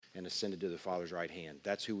and ascended to the Father's right hand.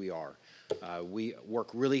 That's who we are. We work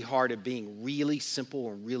really hard at being really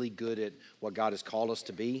simple and really good at what God has called us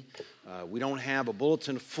to be. We don't have a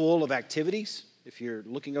bulletin full of activities. If you're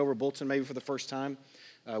looking over a bulletin maybe for the first time,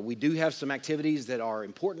 we do have some activities that are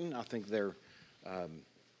important. I think they'll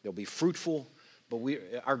be fruitful, but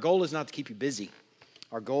our goal is not to keep you busy.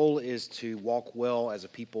 Our goal is to walk well as a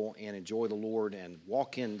people and enjoy the Lord and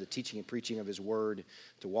walk in the teaching and preaching of His Word,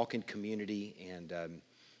 to walk in community. And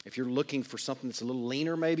if you're looking for something that's a little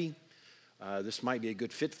leaner maybe, this might be a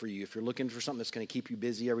good fit for you. If you're looking for something that's going to keep you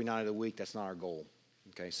busy every night of the week, that's not our goal.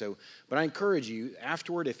 Okay, but I encourage you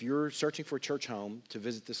afterward, if you're searching for a church home, to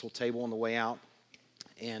visit this little table on the way out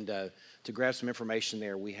and to grab some information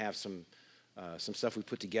there. We have some stuff we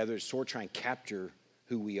put together to sort of try and capture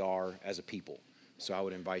who we are as a people. So I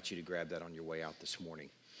would invite you to grab that on your way out this morning.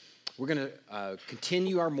 We're going to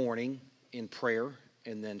continue our morning in prayer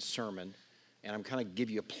and then sermon. And I'm kind of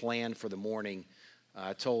give you a plan for the morning.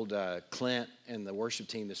 I told Clint and the worship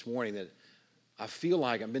team this morning that I feel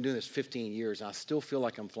like I've been doing this 15 years, and I still feel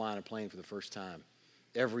like I'm flying a plane for the first time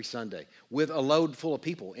every Sunday with a load full of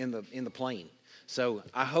people in the plane. So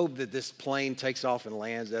I hope that this plane takes off and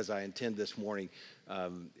lands as I intend this morning.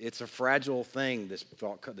 It's a fragile thing,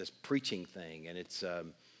 this preaching thing, and it's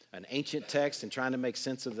an ancient text, and trying to make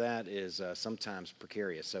sense of that is sometimes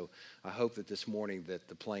precarious. So I hope that this morning that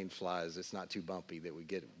the plane flies, it's not too bumpy, that we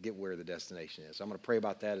get where the destination is. So I'm going to pray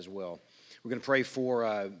about that as well. We're going to pray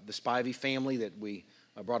for the Spivey family that we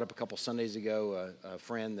brought up a couple Sundays ago. A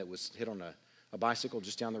friend that was hit on a bicycle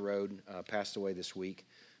just down the road passed away this week.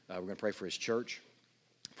 We're going to pray for his church,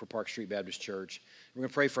 for Park Street Baptist Church. We're going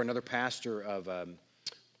to pray for another pastor of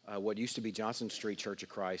what used to be Johnson Street Church of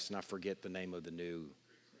Christ, and I forget the name of the new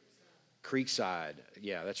Creekside.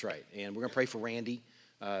 Yeah, that's right. And we're going to pray for Randy.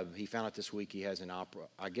 He found out this week he has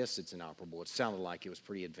I guess it's inoperable. It sounded like it was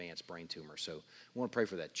pretty advanced brain tumor. So we want to pray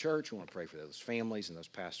for that church. We want to pray for those families and those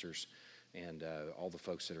pastors and all the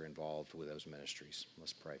folks that are involved with those ministries.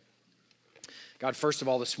 Let's pray. God, first of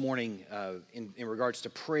all, this morning, in regards to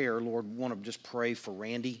prayer, Lord, we want to just pray for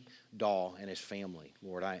Randy Dahl and his family.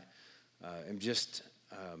 Lord, I am just,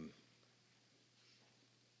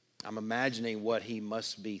 I'm imagining what he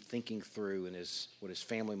must be thinking through and what his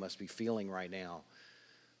family must be feeling right now.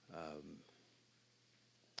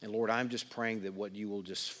 And Lord, I'm just praying that what you will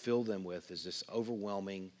just fill them with is this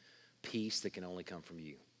overwhelming peace that can only come from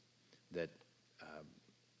you. That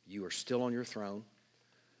you are still on your throne,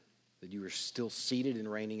 that you are still seated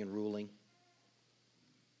and reigning and ruling,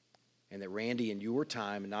 and that Randy, in your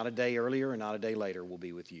time, not a day earlier and not a day later, will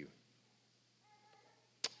be with you.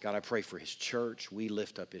 God, I pray for his church. We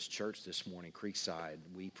lift up his church this morning, Creekside.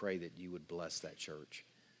 We pray that you would bless that church,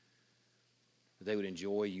 that they would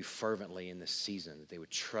enjoy you fervently in this season, that they would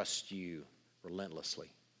trust you relentlessly.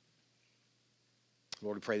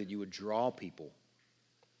 Lord, we pray that you would draw people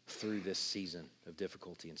through this season of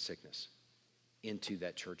difficulty and sickness into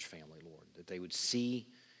that church family, Lord, that they would see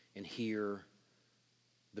and hear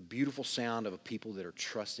the beautiful sound of a people that are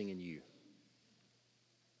trusting in you.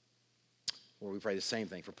 Lord, we pray the same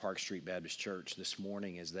thing for Park Street Baptist Church this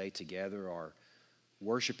morning as they together are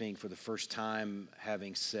worshiping for the first time,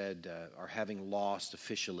 having lost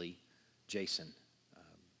officially Jason.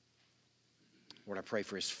 Lord, I pray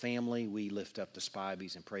for his family. We lift up the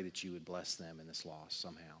Spiveys and pray that you would bless them in this loss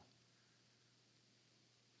somehow.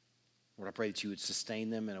 Lord, I pray that you would sustain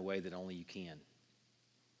them in a way that only you can.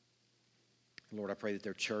 Lord, I pray that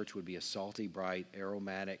their church would be a salty, bright,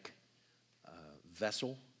 aromatic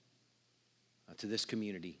vessel to this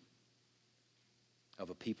community of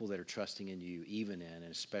a people that are trusting in you, even in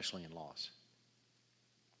and especially in loss.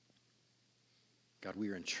 God, we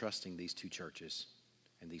are entrusting these two churches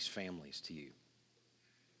and these families to you.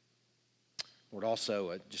 Lord,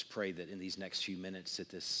 also, just pray that in these next few minutes that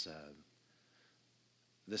this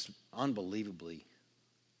unbelievably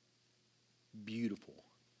beautiful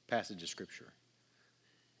passage of Scripture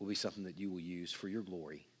will be something that you will use for your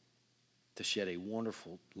glory to shed a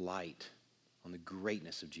wonderful light on the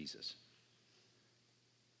greatness of Jesus.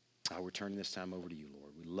 We're turning this time over to you,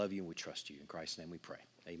 Lord. We love you and we trust you. In Christ's name we pray.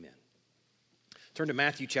 Amen. Turn to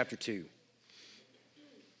Matthew chapter 2.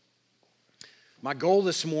 My goal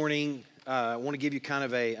this morning, I want to give you kind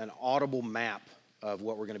of an audible map of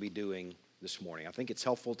what we're going to be doing this morning. I think it's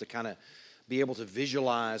helpful to kind of be able to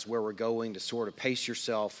visualize where we're going, to sort of pace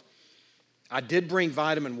yourself. I did bring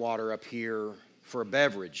vitamin water up here for a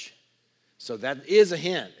beverage, so that is a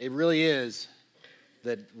hint. It really is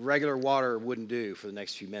that regular water wouldn't do for the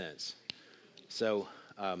next few minutes. So,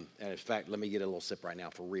 and in fact, let me get a little sip right now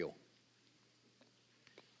for real.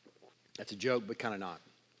 That's a joke, but kind of not.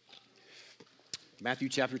 Matthew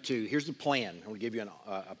chapter 2. Here's the plan. I'm going to give you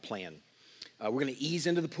a plan. We're going to ease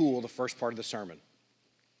into the pool the first part of the sermon.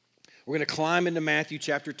 We're going to climb into Matthew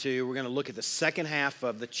chapter 2. We're going to look at the second half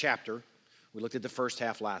of the chapter. We looked at the first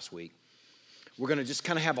half last week. We're going to just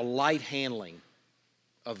kind of have a light handling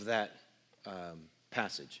of that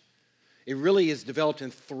passage. It really is developed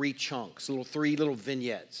in three chunks, three little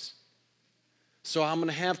vignettes. So I'm going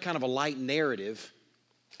to have kind of a light narrative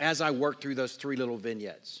as I work through those three little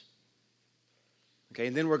vignettes. Okay,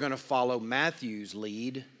 and then we're going to follow Matthew's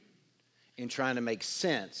lead in trying to make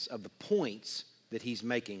sense of the points that he's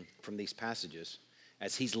making from these passages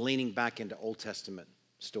as he's leaning back into Old Testament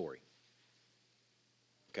story.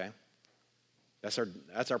 Okay? That's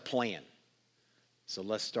our plan. So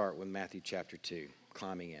let's start with Matthew chapter 2,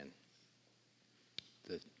 climbing in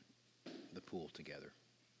the pool together.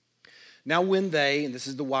 Now when they, and this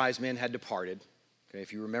is the wise men, had departed. Okay,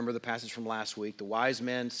 if you remember the passage from last week, the wise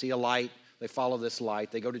men see a light. They follow this light.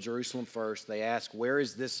 They go to Jerusalem first. They ask, where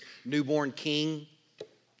is this newborn king,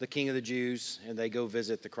 the king of the Jews? And they go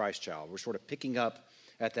visit the Christ child. We're sort of picking up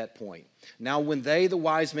at that point. Now when they, the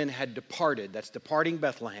wise men, had departed, that's departing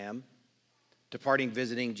Bethlehem, departing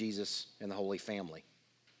visiting Jesus and the Holy Family.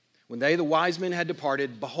 When they, the wise men, had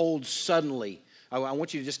departed, behold, suddenly. I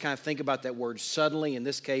want you to just kind of think about that word suddenly. In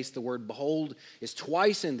this case, the word behold is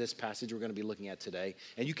twice in this passage we're going to be looking at today.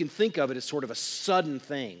 And you can think of it as sort of a sudden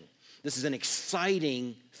thing. This is an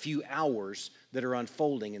exciting few hours that are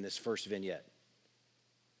unfolding in this first vignette.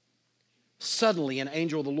 Suddenly, an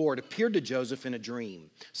angel of the Lord appeared to Joseph in a dream.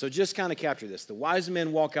 So just kind of capture this. The wise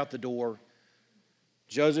men walk out the door.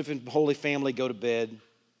 Joseph and the Holy Family go to bed.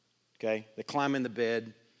 Okay, they climb in the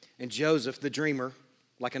bed. And Joseph, the dreamer,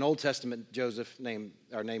 like an Old Testament dreamer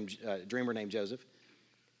named Joseph,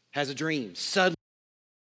 has a dream. Suddenly,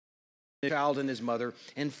 the child and his mother,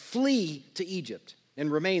 and flee to Egypt and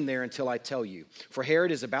remain there until I tell you. For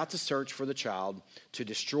Herod is about to search for the child to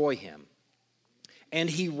destroy him. And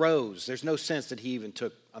he rose. There's no sense that he even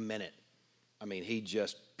took a minute. I mean, he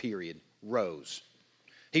just, rose.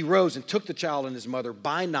 He rose and took the child and his mother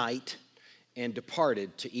by night and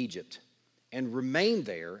departed to Egypt and remained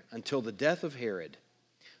there until the death of Herod.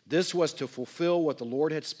 This was to fulfill what the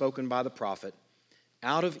Lord had spoken by the prophet,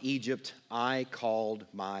 out of Egypt I called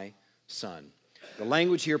my son. The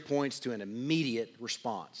language here points to an immediate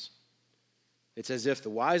response. It's as if the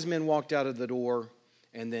wise men walked out of the door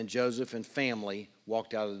and then Joseph and family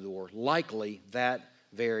walked out of the door, likely that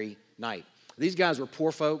very night. These guys were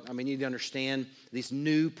poor folk. I mean, you need to understand, these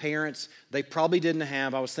new parents, they probably didn't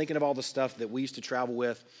have, I was thinking of all the stuff that we used to travel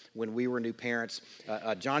with when we were new parents.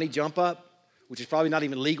 Johnny Jump Up, which is probably not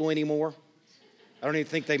even legal anymore. I don't even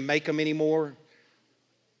think they make them anymore.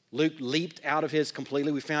 Luke leaped out of his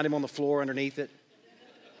completely. We found him on the floor underneath it.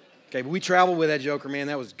 Okay, but we traveled with that joker, man.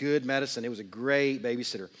 That was good medicine. It was a great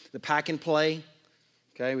babysitter. The pack and play.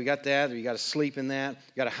 Okay, we got that. You got to sleep in that.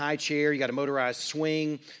 You got a high chair. You got a motorized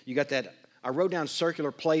swing. You got that. I wrote down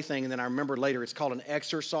circular plaything, and then I remembered later it's called an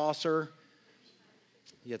exercaucer.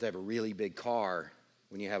 You have to have a really big car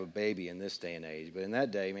when you have a baby in this day and age. But in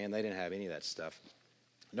that day, man, they didn't have any of that stuff.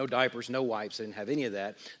 No diapers, no wipes. They didn't have any of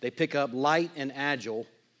that. They pick up light and agile,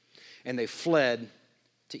 and they fled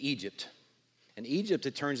to Egypt. And Egypt,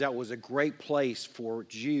 it turns out, was a great place for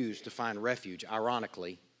Jews to find refuge,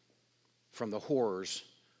 ironically, from the horrors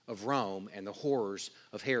of Rome and the horrors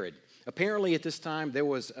of Herod. Apparently, at this time, there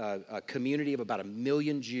was a community of about 1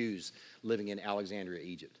 million Jews living in Alexandria,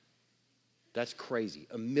 Egypt. That's crazy.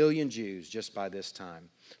 1 million Jews just by this time.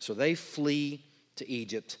 So they flee to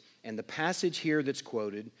Egypt. And the passage here that's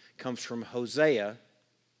quoted comes from Hosea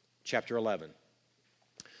chapter 11.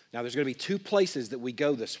 Now, there's going to be two places that we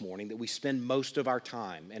go this morning that we spend most of our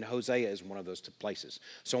time. And Hosea is one of those two places.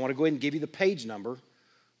 So I want to go ahead and give you the page number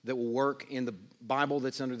that will work in the Bible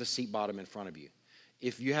that's under the seat bottom in front of you.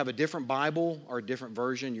 If you have a different Bible or a different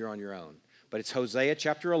version, you're on your own. But it's Hosea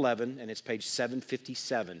chapter 11, and it's page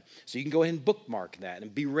 757. So you can go ahead and bookmark that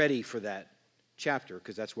and be ready for that chapter,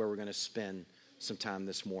 because that's where we're going to spend some time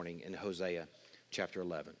this morning in Hosea chapter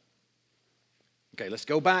 11. Okay, let's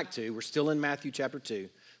go back to, we're still in Matthew chapter 2,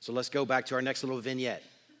 so let's go back to our next little vignette.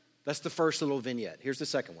 That's the first little vignette. Here's the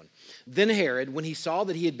second one. Then Herod, when he saw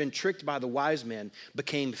that he had been tricked by the wise men,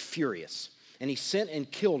 became furious. And he sent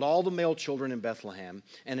and killed all the male children in Bethlehem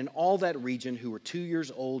and in all that region who were 2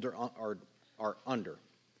 years old or under,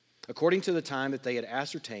 according to the time that they had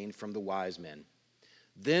ascertained from the wise men.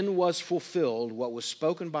 Then was fulfilled what was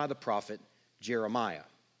spoken by the prophet Jeremiah.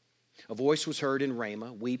 A voice was heard in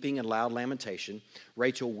Ramah, weeping and loud lamentation,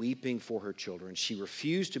 Rachel weeping for her children. She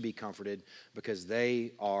refused to be comforted because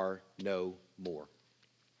they are no more.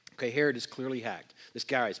 Okay, Herod is clearly hacked. This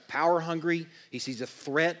guy is power hungry. He sees a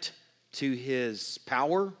threat to his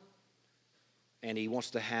power, and he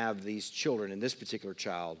wants to have these children, and this particular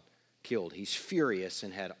child, killed. He's furious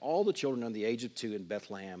and had all the children under the age of 2 in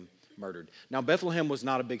Bethlehem murdered. Now, Bethlehem was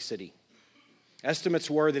not a big city. Estimates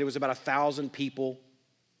were that it was about 1,000 people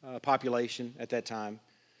population at that time,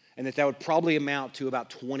 and that would probably amount to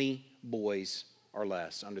about 20 boys or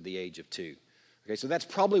less under the age of 2. Okay, so that's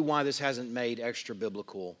probably why this hasn't made extra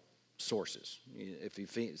biblical sources. If you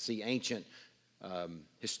see ancient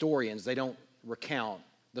historians, they don't recount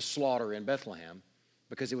the slaughter in Bethlehem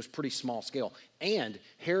because it was pretty small scale. And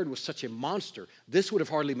Herod was such a monster, this would have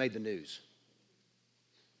hardly made the news.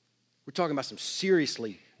 We're talking about some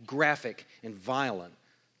seriously graphic and violent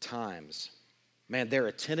times. Man, their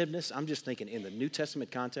attentiveness, I'm just thinking in the New Testament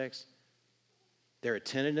context, their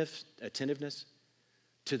attentiveness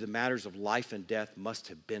to the matters of life and death must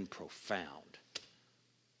have been profound.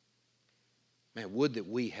 Man, would that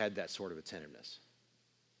we had that sort of attentiveness.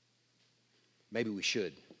 Maybe we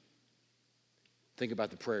should. Think about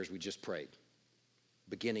the prayers we just prayed,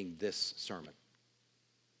 beginning this sermon.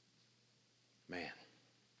 Man.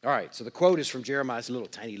 All right, so the quote is from Jeremiah. It's a little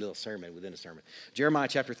tiny little sermon within a sermon. Jeremiah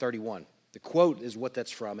chapter 31. The quote is what that's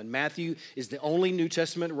from. And Matthew is the only New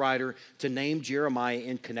Testament writer to name Jeremiah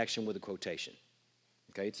in connection with a quotation.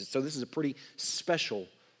 Okay, so this is a pretty special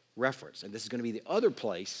reference. And this is going to be the other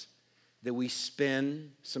place that we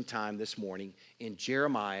spend some time this morning in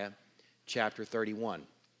Jeremiah chapter 31.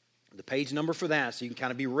 The page number for that, so you can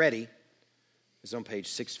kind of be ready, is on page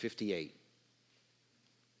 658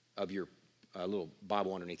 of your little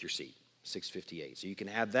Bible underneath your seat, 658. So you can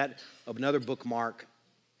have that, another bookmark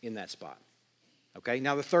in that spot. Okay,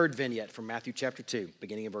 now the third vignette from Matthew chapter 2,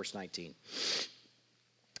 beginning in verse 19.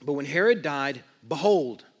 But when Herod died,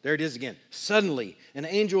 behold, there it is again, suddenly an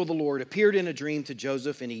angel of the Lord appeared in a dream to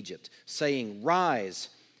Joseph in Egypt, saying, Rise,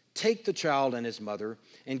 take the child and his mother,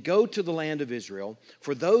 and go to the land of Israel,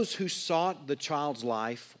 for those who sought the child's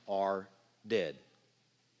life are dead.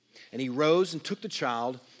 And he rose and took the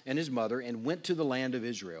child and his mother and went to the land of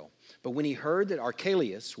Israel. But when he heard that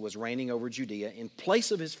Archelaus was reigning over Judea in place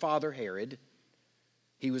of his father Herod,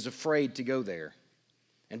 he was afraid to go there.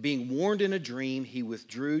 And being warned in a dream, he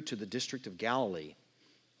withdrew to the district of Galilee.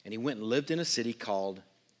 And he went and lived in a city called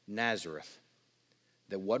Nazareth,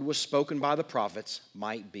 that what was spoken by the prophets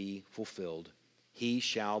might be fulfilled. He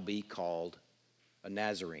shall be called a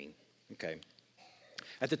Nazarene. Okay.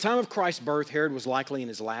 At the time of Christ's birth, Herod was likely in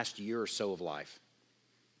his last year or so of life.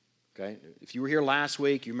 Okay, if you were here last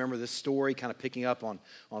week, you remember this story kind of picking up on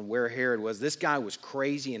where Herod was. This guy was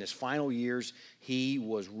crazy. In his final years, he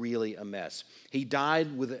was really a mess. He died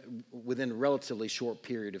within a relatively short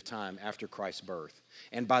period of time after Christ's birth.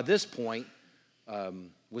 And by this point,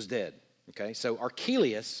 was dead. Okay, so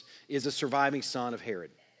Archelaus is a surviving son of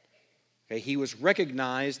Herod. Okay, he was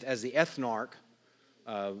recognized as the ethnarch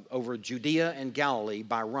over Judea and Galilee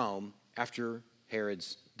by Rome after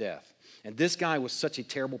Herod's death. And this guy was such a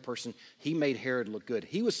terrible person, he made Herod look good.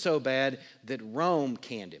 He was so bad that Rome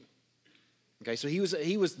canned him. Okay, so he was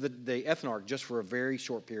the ethnarch just for a very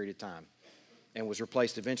short period of time and was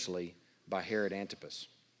replaced eventually by Herod Antipas,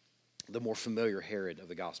 the more familiar Herod of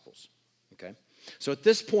the Gospels. Okay, so at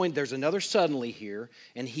this point, there's another suddenly here,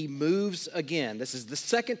 and he moves again. This is the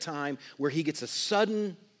second time where he gets a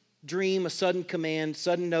sudden dream, a sudden command,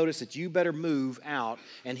 sudden notice that you better move out,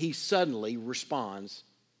 and he suddenly responds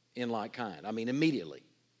in like kind. I mean, immediately,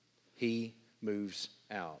 he moves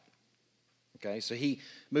out. Okay, so he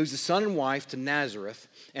moves his son and wife to Nazareth,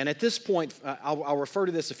 and at this point, I'll refer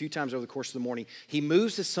to this a few times over the course of the morning. He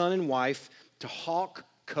moves his son and wife to Hawk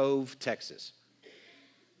Cove, Texas.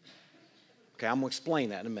 Okay, I'm going to explain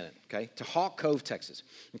that in a minute, okay? To Hawk Cove, Texas.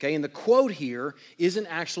 Okay, and the quote here isn't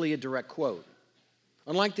actually a direct quote.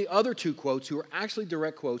 Unlike the other two quotes, who are actually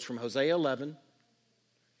direct quotes from Hosea 11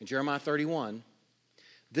 and Jeremiah 31,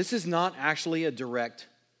 this is not actually a direct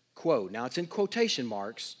quote. Now, it's in quotation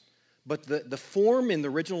marks, but the form in the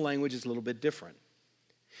original language is a little bit different.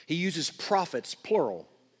 He uses prophets, plural,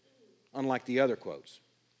 unlike the other quotes.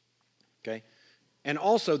 Okay? And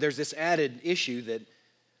also, there's this added issue that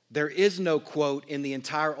there is no quote in the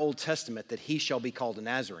entire Old Testament that he shall be called a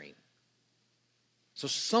Nazarene. So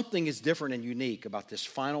something is different and unique about this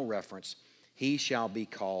final reference, he shall be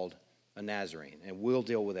called a Nazarene. And we'll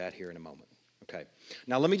deal with that here in a moment. Okay.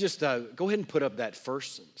 Now let me just go ahead and put up that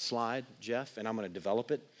first slide, Jeff, and I'm going to develop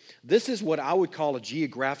it. This is what I would call a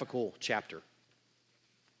geographical chapter.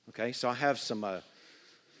 Okay, so I have some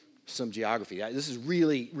some geography. This is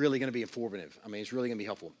really, really going to be informative. I mean, it's really going to be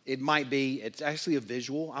helpful. It's actually a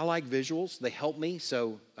visual. I like visuals. They help me.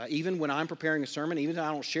 So even when I'm preparing a sermon, even if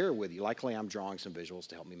I don't share it with you, likely I'm drawing some visuals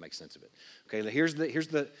to help me make sense of it. Okay, here's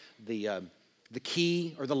the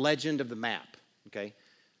key or the legend of the map. Okay,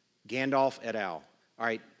 Gandalf et al. All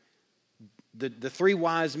right, the three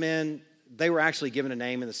wise men, they were actually given a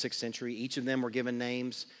name in the 6th century. Each of them were given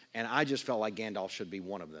names, and I just felt like Gandalf should be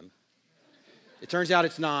one of them. It turns out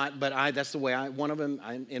it's not, but that's the way one of them,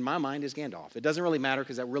 in my mind, is Gandalf. It doesn't really matter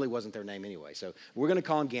because that really wasn't their name anyway. So we're going to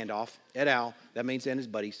call him Gandalf et al. That means and his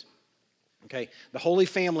buddies. Okay, the Holy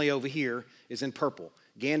Family over here is in purple.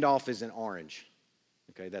 Gandalf is in orange.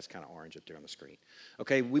 Okay, that's kind of orange up there on the screen.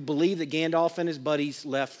 Okay, we believe that Gandalf and his buddies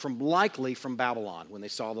left likely from Babylon when they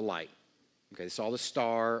saw the light. Okay, they saw the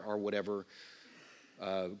star or whatever,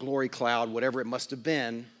 glory cloud, whatever it must have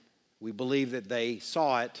been. We believe that they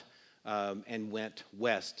saw it and went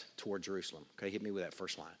west toward Jerusalem. Okay, hit me with that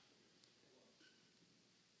first line.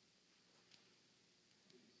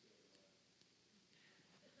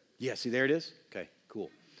 Yeah, see, there it is? Okay, cool.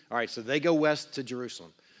 All right, so they go west to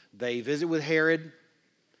Jerusalem. They visit with Herod,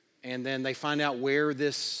 and then they find out where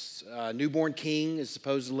this newborn king is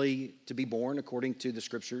supposedly to be born, according to the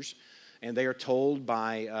scriptures. And they are told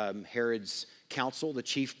by Herod's council, the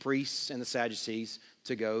chief priests and the Sadducees,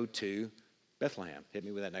 to go to Bethlehem. Hit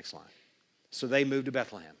me with that next line. So they move to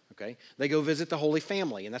Bethlehem, okay? They go visit the Holy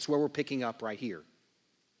Family, and that's where we're picking up right here.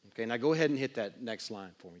 Okay, now go ahead and hit that next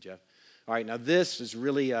line for me, Jeff. All right, now this is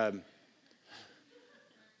really,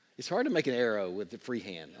 it's hard to make an arrow with the free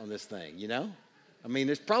hand on this thing, you know? I mean,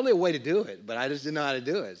 there's probably a way to do it, but I just didn't know how to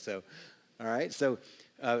do it. So, all right, so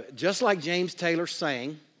just like James Taylor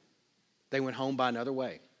sang, they went home by another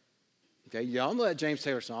way. Okay, y'all know that James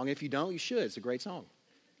Taylor song. If you don't, you should. It's a great song.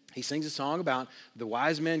 He sings a song about the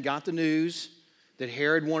wise men got the news that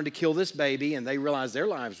Herod wanted to kill this baby, and they realized their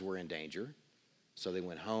lives were in danger, so they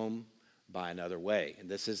went home by another way. And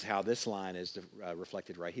this is how this line is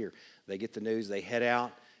reflected right here. They get the news, they head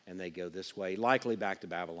out, and they go this way, likely back to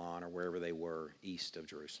Babylon or wherever they were east of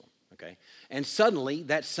Jerusalem. Okay, and suddenly,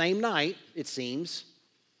 that same night, it seems,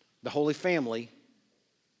 the Holy Family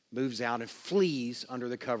moves out and flees under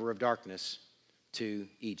the cover of darkness to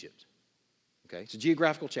Egypt. Okay, it's a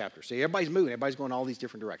geographical chapter. So everybody's moving. Everybody's going all these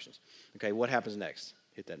different directions. Okay, what happens next?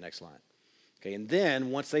 Hit that next line. Okay, and then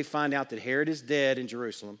once they find out that Herod is dead in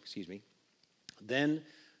Jerusalem, then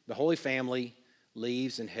the Holy Family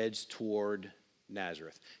leaves and heads toward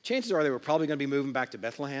Nazareth. Chances are they were probably going to be moving back to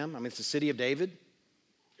Bethlehem. I mean, it's the city of David.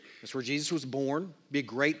 That's where Jesus was born. It'd be a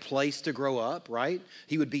great place to grow up, right?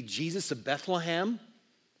 He would be Jesus of Bethlehem.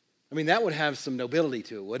 I mean, that would have some nobility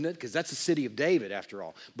to it, wouldn't it? Because that's the city of David, after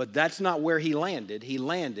all. But that's not where he landed. He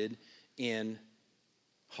landed in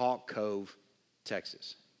Hawk Cove,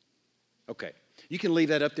 Texas. Okay, you can leave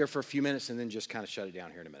that up there for a few minutes and then just kind of shut it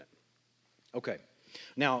down here in a minute. Okay,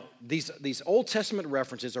 now these Old Testament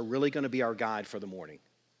references are really going to be our guide for the morning.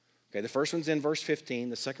 Okay, the first one's in verse 15,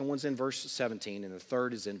 the second one's in verse 17, and the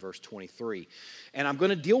third is in verse 23. And I'm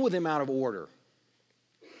going to deal with them out of order.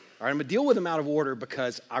 All right, I'm going to deal with them out of order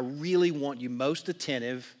because I really want you most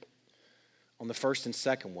attentive on the first and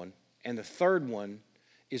second one. And the third one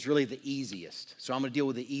is really the easiest. So I'm going to deal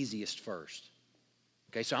with the easiest first.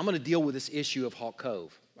 Okay, so I'm going to deal with this issue of Hawk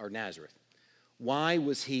Cove, or Nazareth. Why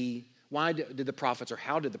did the prophets, or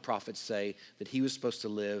how did the prophets say that he was supposed to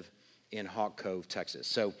live in Hawk Cove, Texas?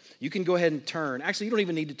 So you can go ahead and turn. Actually, you don't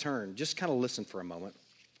even need to turn. Just kind of listen for a moment.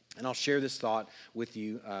 And I'll share this thought with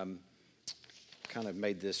you. Kind of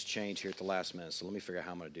made this change here at the last minute, so let me figure out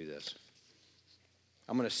how I'm going to do this.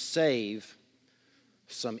 I'm going to save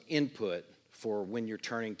some input for when you're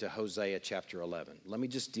turning to Hosea chapter 11. Let me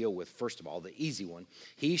just deal with, first of all, the easy one.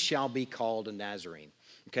 He shall be called a Nazarene.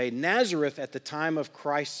 Okay, Nazareth at the time of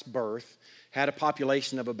Christ's birth had a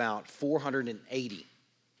population of about 480.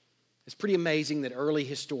 It's pretty amazing that early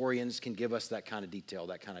historians can give us that kind of detail,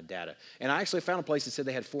 that kind of data. And I actually found a place that said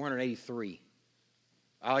they had 483.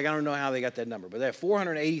 I don't know how they got that number, but they have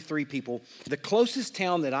 483 people. The closest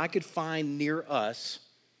town that I could find near us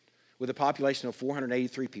with a population of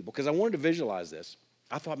 483 people, because I wanted to visualize this,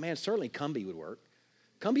 I thought, man, certainly Cumbie would work.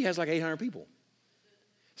 Cumbie has like 800 people.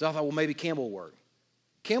 So I thought, well, maybe Campbell will work.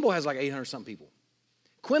 Campbell has like 800-something people.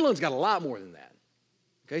 Quinlan's got a lot more than that.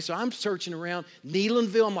 Okay, so I'm searching around.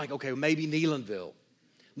 Neylandville, I'm like, okay, maybe Neylandville.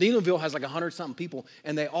 Neylandville has like 100-something people,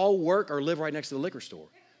 and they all work or live right next to the liquor store.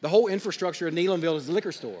 The whole infrastructure of Neylandville is the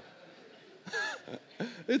liquor store.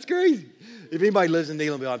 It's crazy. If anybody lives in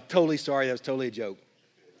Neylandville, I'm totally sorry. That was totally a joke.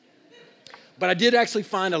 But I did actually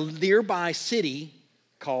find a nearby city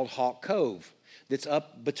called Hawk Cove that's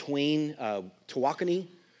up between Tawakoni,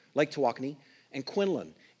 Lake Tawakoni, and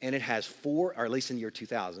Quinlan. And it has four, or at least in the year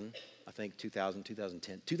 2000, I think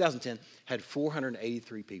 2010 had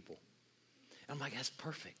 483 people. And I'm like, that's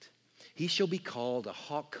perfect. He shall be called a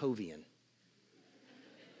Hawk Covian.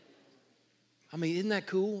 I mean, isn't that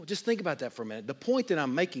cool? Just think about that for a minute. The point that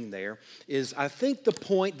I'm making there is, I think, the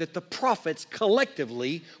point that the prophets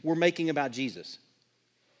collectively were making about Jesus.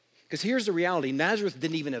 Because here's the reality. Nazareth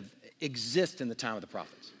didn't even exist in the time of the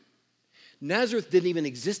prophets. Nazareth didn't even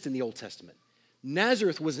exist in the Old Testament.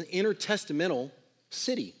 Nazareth was an intertestamental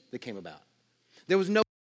city that came about. There was no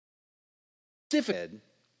specific,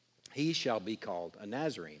 he shall be called a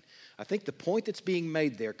Nazarene. I think the point that's being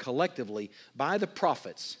made there collectively by the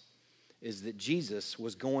prophets is that Jesus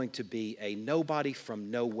was going to be a nobody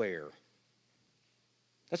from nowhere.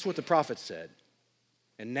 That's what the prophets said.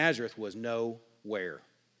 And Nazareth was nowhere.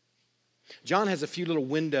 John has a few little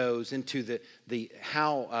windows into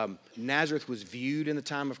how Nazareth was viewed in the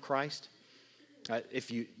time of Christ.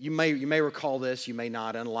 If you may recall this, you may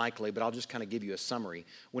not, unlikely, but I'll just kind of give you a summary.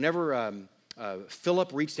 Whenever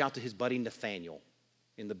Philip reached out to his buddy Nathanael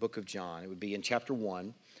in the book of John, it would be in chapter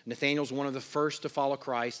 1. Nathanael's one of the first to follow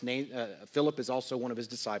Christ. Philip is also one of his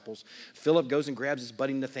disciples. Philip goes and grabs his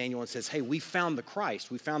buddy Nathanael and says, hey, we found the Christ.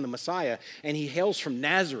 We found the Messiah. And he hails from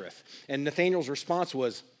Nazareth. And Nathanael's response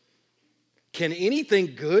was, can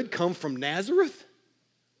anything good come from Nazareth?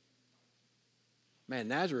 Man,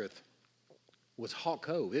 Nazareth was Hawk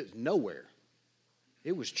Cove. It was nowhere.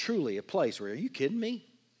 It was truly a place where, are you kidding me?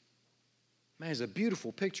 Man, it's a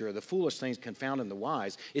beautiful picture of the foolish things confounding the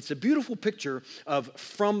wise. It's a beautiful picture of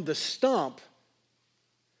from the stump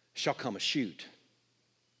shall come a shoot.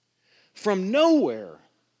 From nowhere,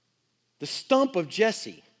 the stump of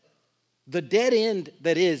Jesse, the dead end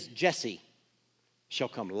that is Jesse, shall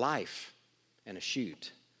come life and a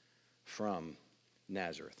shoot from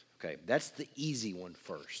Nazareth. Okay, that's the easy one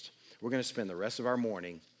first. We're going to spend the rest of our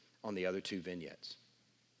morning on the other two vignettes.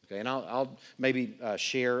 Okay, and I'll maybe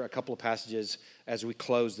share a couple of passages as we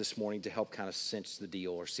close this morning to help kind of cinch the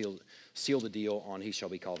deal or seal the deal on he shall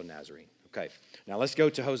be called a Nazarene. Okay, now let's go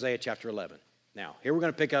to Hosea chapter 11. Now, here we're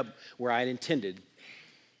going to pick up where I had intended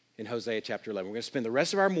in Hosea chapter 11. We're going to spend the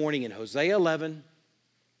rest of our morning in Hosea 11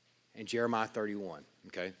 and Jeremiah 31.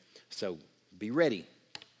 Okay, so be ready.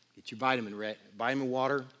 Get your vitamin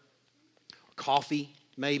water, coffee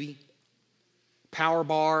maybe, power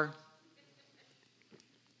bar,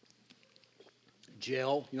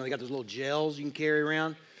 gel. You know, they got those little gels you can carry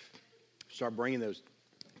around. Start bringing those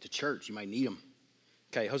to church. You might need them.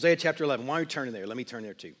 Okay, Hosea chapter 11. Why don't you turn there? Let me turn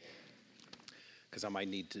there too, because I might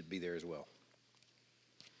need to be there as well.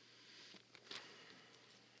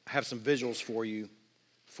 I have some visuals for you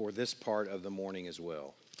for this part of the morning as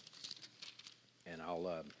well. And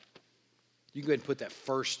you can go ahead and put that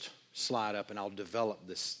first slide up and I'll develop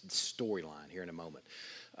this storyline here in a moment.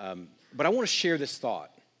 But I want to share this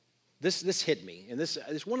thought. This hit me, and this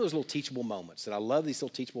is one of those little teachable moments that I love. These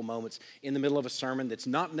little teachable moments in the middle of a sermon that's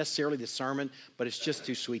not necessarily the sermon, but it's just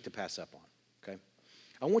too sweet to pass up on. Okay,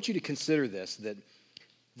 I want you to consider this: that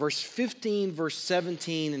verse 15, verse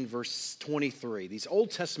 17, and verse 23, these Old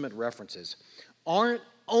Testament references aren't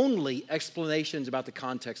only explanations about the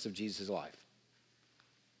context of Jesus' life.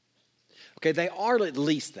 Okay, they are at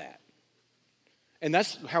least that. And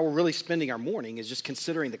that's how we're really spending our morning, is just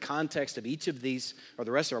considering the context of each of these, or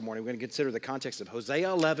the rest of our morning. We're going to consider the context of Hosea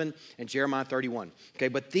 11 and Jeremiah 31. Okay,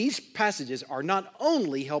 but these passages are not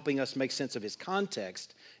only helping us make sense of his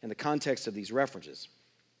context and the context of these references.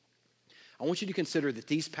 I want you to consider that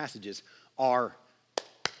these passages are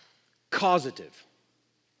causative.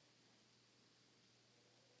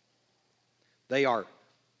 They are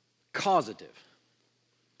causative.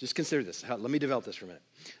 Just consider this. Let me develop this for a minute.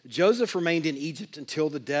 Joseph remained in Egypt until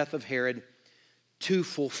the death of Herod to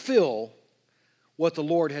fulfill what the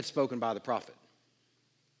Lord had spoken by the prophet.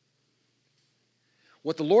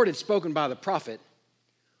 What the Lord had spoken by the prophet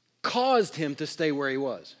caused him to stay where he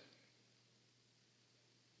was.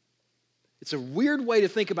 It's a weird way to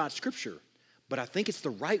think about Scripture, but I think it's the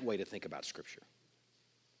right way to think about Scripture.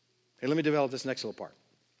 Hey, let me develop this next little part.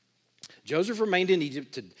 Joseph remained in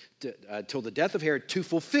Egypt till the death of Herod to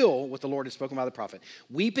fulfill what the Lord had spoken by the prophet.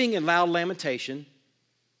 Weeping and loud lamentation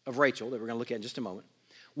of Rachel, that we're going to look at in just a moment,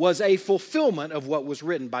 was a fulfillment of what was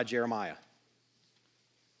written by Jeremiah.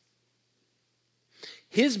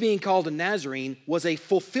 His being called a Nazarene was a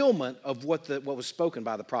fulfillment of what was spoken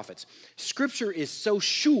by the prophets. Scripture is so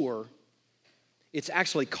sure, it's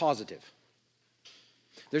actually causative.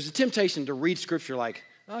 There's a temptation to read Scripture like,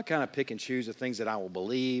 I'll kind of pick and choose the things that I will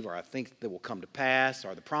believe, or I think that will come to pass,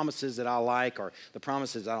 or the promises that I like, or the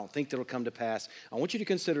promises I don't think that will come to pass. I want you to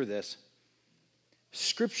consider this.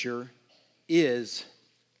 Scripture is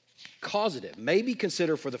causative. Maybe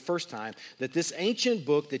consider for the first time that this ancient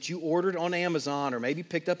book that you ordered on Amazon or maybe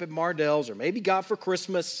picked up at Mardell's or maybe got for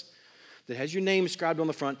Christmas that has your name inscribed on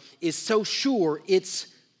the front is so sure it's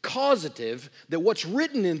causative, that what's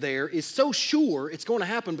written in there is so sure it's going to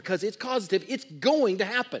happen because it's causative, it's going to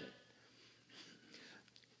happen.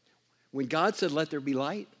 When God said, let there be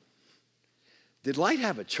light, did light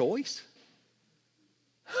have a choice?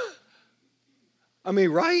 I mean,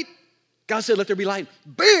 right? God said, let there be light.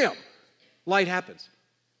 Bam! Light happens.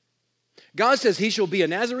 God says he shall be a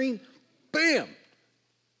Nazarene. Bam!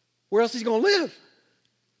 Where else is he going to live?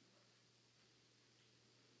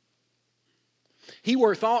 He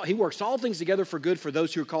works all things together for good for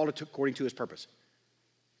those who are called according to his purpose.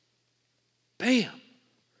 Bam!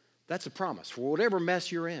 That's a promise for whatever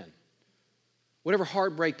mess you're in, whatever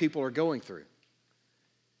heartbreak people are going through.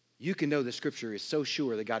 You can know the Scripture is so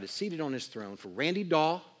sure that God is seated on his throne for Randy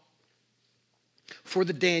Daw, for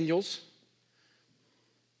the Daniels.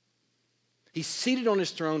 He's seated on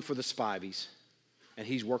his throne for the Spiveys. And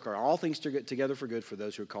he's working all things together for good for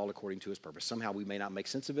those who are called according to his purpose. Somehow we may not make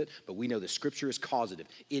sense of it, but we know the Scripture is causative.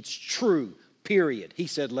 It's true, period. He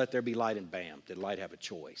said, let there be light, and bam, did light have a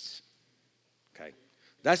choice? Okay.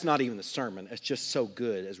 That's not even the sermon. It's just so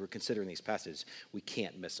good as we're considering these passages. We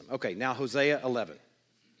can't miss them. Okay, now Hosea 11.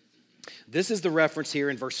 This is the reference here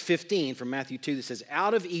in verse 15 from Matthew 2 that says,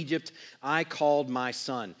 out of Egypt I called my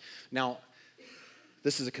son. Now,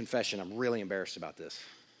 this is a confession. I'm really embarrassed about this.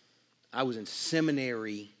 I was in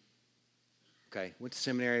seminary, okay, went to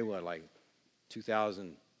seminary, like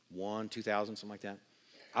 2001, 2000, something like that.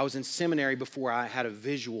 I was in seminary before I had a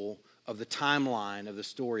visual of the timeline of the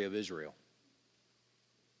story of Israel.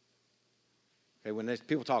 Okay, when there's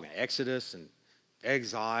people talking Exodus and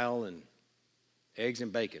exile and eggs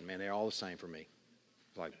and bacon, man, they're all the same for me.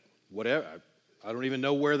 It's like, whatever, I don't even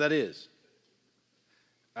know where that is.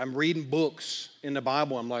 I'm reading books in the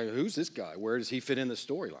Bible, I'm like, who's this guy? Where does he fit in the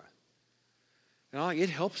storyline? And it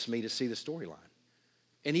helps me to see the storyline.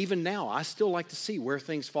 And even now, I still like to see where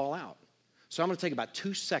things fall out. So I'm going to take about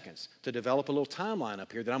 2 seconds to develop a little timeline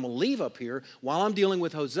up here that I'm going to leave up here while I'm dealing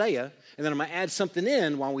with Hosea, and then I'm going to add something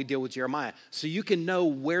in while we deal with Jeremiah, so you can know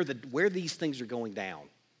where these things are going down.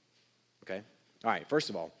 Okay? All right, first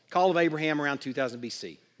of all, call of Abraham around 2000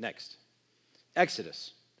 BC. Next.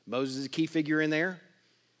 Exodus. Moses is a key figure in there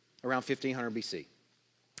around 1500 BC.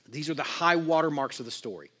 These are the high water marks of the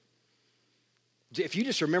story. If you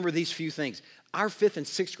just remember these few things, our 5th and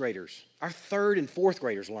 6th graders, our 3rd and 4th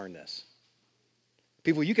graders learn this.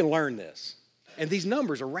 People, you can learn this. And these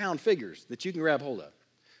numbers are round figures that you can grab hold of.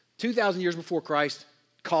 2,000 years before Christ,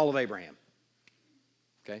 call of Abraham.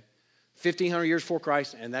 Okay? 1,500 years before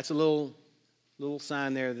Christ, and that's a little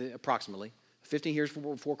sign there, approximately. 15 years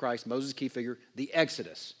before Christ, Moses, key figure, the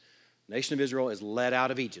Exodus. The nation of Israel is led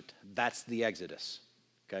out of Egypt. That's the Exodus.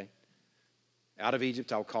 Okay? Out of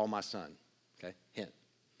Egypt, I'll call my son. Okay, hint.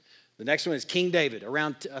 The next one is King David,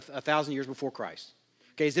 around 1,000 years before Christ.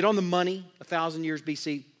 Okay, is it on the money, 1,000 years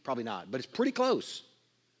BC? Probably not, but it's pretty close.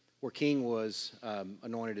 Where king was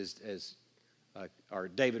anointed or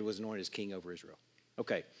David was anointed as king over Israel.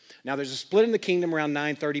 Okay, now there's a split in the kingdom around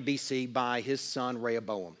 930 BC by his son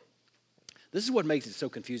Rehoboam. This is what makes it so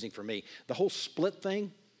confusing for me. The whole split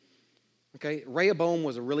thing. Okay, Rehoboam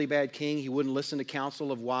was a really bad king. He wouldn't listen to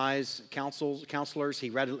counsel of wise counselors. He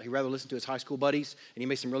rather listened to his high school buddies, and he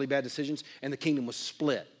made some really bad decisions, and the kingdom was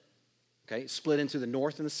split. Okay, split into the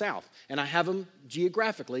north and the south. And I have them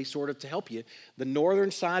geographically sort of to help you. The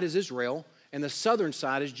northern side is Israel, and the southern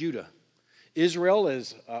side is Judah. Israel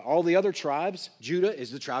is all the other tribes. Judah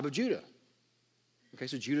is the tribe of Judah. Okay,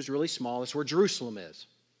 so Judah's really small. That's where Jerusalem is.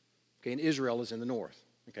 Okay, and Israel is in the north.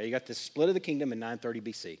 Okay, you got this split of the kingdom in 930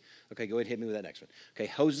 BC. Okay, go ahead and hit me with that next one. Okay,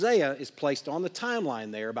 Hosea is placed on the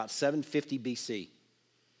timeline there about 750 BC.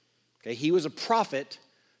 Okay, he was a prophet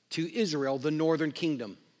to Israel, the northern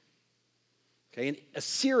kingdom. Okay, and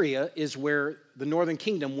Assyria is where the northern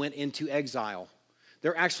kingdom went into exile.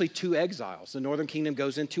 There are actually 2 exiles. The northern kingdom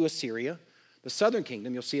goes into Assyria. The southern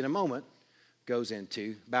kingdom, you'll see in a moment, goes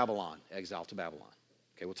into Babylon, exile to Babylon.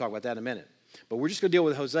 Okay, we'll talk about that in a minute. But we're just going to deal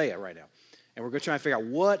with Hosea right now. And we're going to try and figure out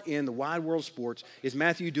what in the wide world of sports is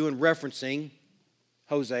Matthew doing referencing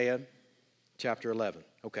Hosea chapter 11.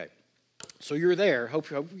 Okay, so you're there.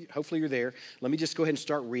 Hopefully you're there. Let me just go ahead and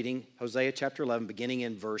start reading Hosea chapter 11, beginning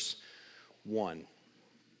in verse 1.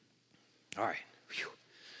 All right. Whew.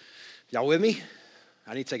 Y'all with me?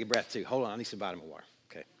 I need to take a breath too. Hold on, I need some vitamin water.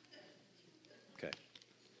 Okay.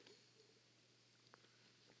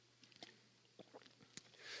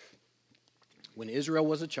 When Israel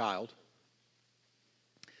was a child,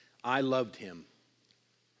 I loved him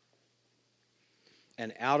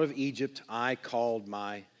and out of Egypt I called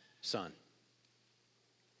my son.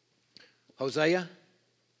 Hosea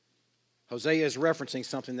is referencing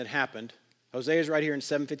something that happened. Hosea is right here in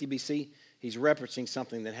 750 BC. He's referencing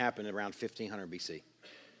something that happened around 1500 BC.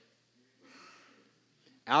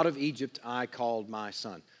 Out of Egypt I called my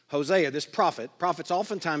son. Hosea, this prophet, prophets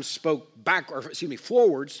oftentimes spoke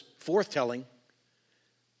forwards, forthtelling,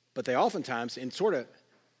 but they oftentimes, in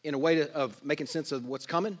a way of making sense of what's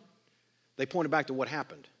coming, they pointed back to what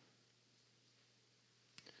happened.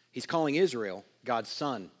 He's calling Israel God's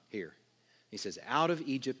son here. He says, out of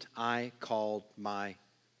Egypt I called my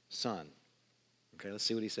son. Okay, let's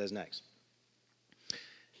see what he says next.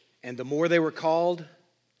 And the more they were called,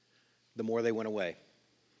 the more they went away.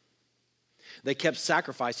 They kept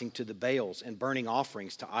sacrificing to the Baals and burning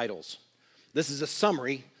offerings to idols. This is a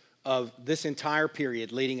summary of this entire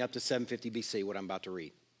period leading up to 750 BC, what I'm about to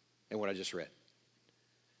read and what I just read.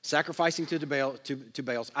 Sacrificing to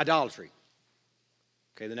Baals, idolatry.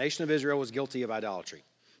 Okay, the nation of Israel was guilty of idolatry.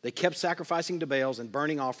 They kept sacrificing to Baals and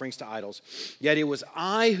burning offerings to idols. Yet it was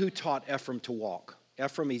I who taught Ephraim to walk.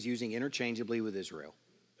 Ephraim he's using interchangeably with Israel.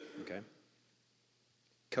 Okay?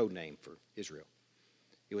 Code name for Israel.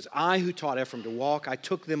 It was I who taught Ephraim to walk. I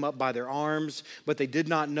took them up by their arms, but they did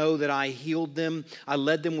not know that I healed them. I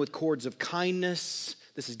led them with cords of kindness.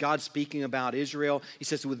 This is God speaking about Israel. He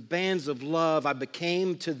says, with bands of love, I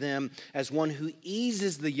became to them as one who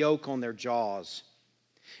eases the yoke on their jaws.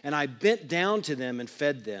 And I bent down to them and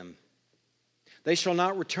fed them. They shall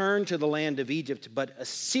not return to the land of Egypt, but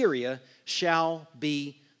Assyria shall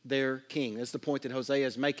be their king. That's the point that Hosea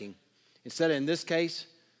is making. Instead of, in this case,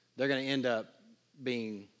 they're going to end up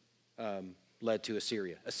being led to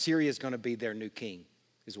Assyria. Assyria is going to be their new king,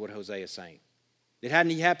 is what Hosea is saying. It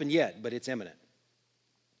hadn't happened yet, but it's imminent.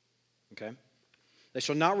 Okay? They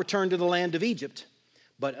shall not return to the land of Egypt,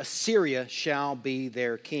 but Assyria shall be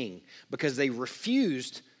their king, because they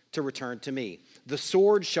refused to return to me. The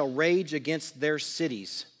sword shall rage against their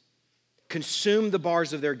cities, consume the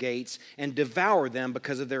bars of their gates, and devour them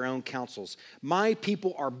because of their own counsels. My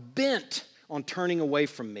people are bent on turning away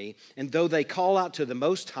from me, and though they call out to the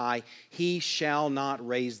Most High, he shall not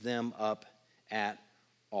raise them up at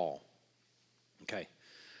all. Okay,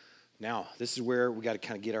 now this is where we got to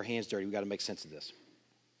kind of get our hands dirty. We got to make sense of this.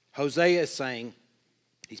 Hosea is saying,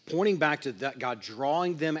 he's pointing back to that God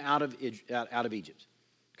drawing them out of Egypt,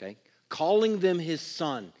 okay, calling them his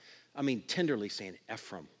son. I mean, tenderly saying,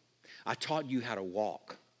 Ephraim, I taught you how to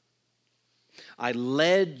walk. I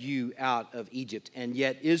led you out of Egypt, and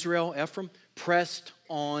yet Israel, Ephraim, pressed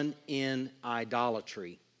on in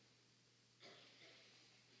idolatry.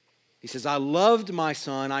 He says, I loved my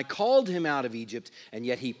son, I called him out of Egypt, and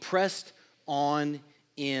yet he pressed on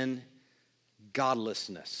in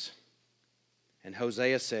godlessness. And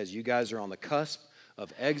Hosea says, you guys are on the cusp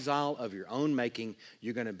of exile of your own making.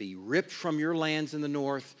 You're going to be ripped from your lands in the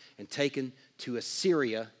north and taken to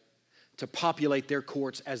Assyria to populate their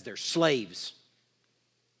courts as their slaves.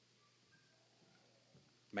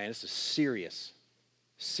 Man, it's a serious,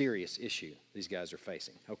 serious issue these guys are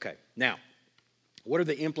facing. Okay, now, what are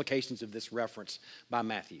the implications of this reference by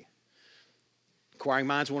Matthew? Inquiring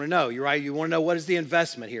minds want to know. You're right. You want to know, what is the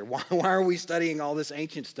investment here? Why are we studying all this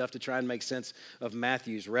ancient stuff to try and make sense of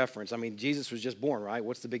Matthew's reference? I mean, Jesus was just born, right?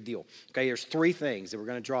 What's the big deal? Okay, there's three things that we're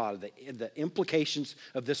going to draw out of the implications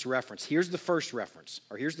of this reference. Here's the first reference,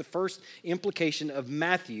 or here's the first implication of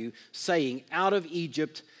Matthew saying, out of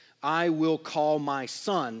Egypt I will call my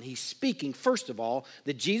son. He's speaking, first of all,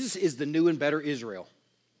 that Jesus is the new and better Israel.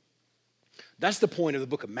 That's the point of the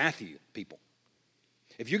book of Matthew, people.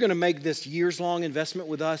 If you're going to make this years-long investment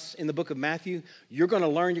with us in the book of Matthew, you're going to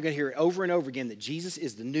learn, you're going to hear it over and over again, that Jesus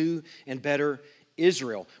is the new and better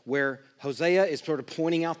Israel. Where Hosea is sort of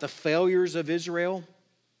pointing out the failures of Israel,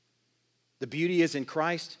 the beauty is in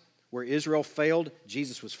Christ. Where Israel failed,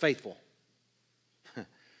 Jesus was faithful.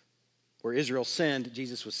 Where Israel sinned,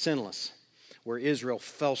 Jesus was sinless. Where Israel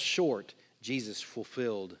fell short, Jesus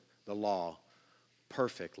fulfilled the law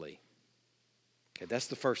perfectly. Okay, that's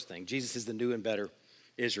the first thing. Jesus is the new and better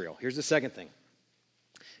Israel. Here's the second thing.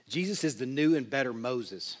 Jesus is the new and better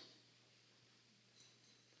Moses.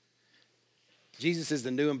 Jesus is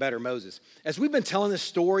the new and better Moses. As we've been telling this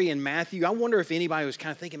story in Matthew, I wonder if anybody was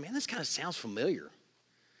kind of thinking, man, this kind of sounds familiar.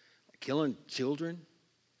 Like killing children,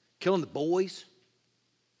 killing the boys,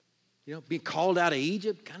 being called out of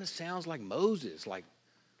Egypt kind of sounds like Moses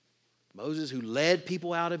who led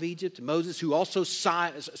people out of Egypt, Moses who also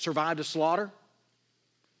survived a slaughter.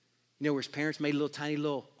 Where his parents made a tiny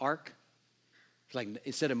little ark? It's like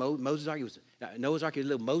instead of Moses' ark, Noah's ark, it was a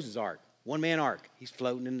little Moses' ark. One-man ark. He's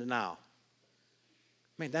floating in the Nile.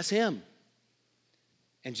 Man, that's him.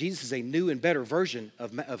 And Jesus is a new and better version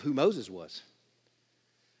of who Moses was.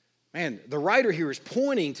 Man, the writer here is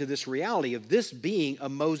pointing to this reality of this being a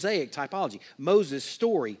Mosaic typology. Moses'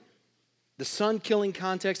 story, the son-killing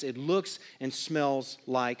context, it looks and smells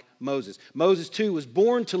like Moses. Moses, too, was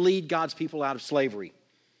born to lead God's people out of slavery.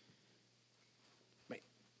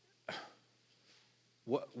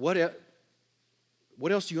 What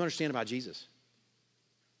else do you understand about Jesus?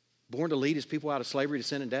 Born to lead his people out of slavery to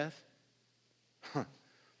sin and death?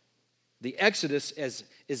 The Exodus is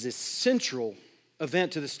a central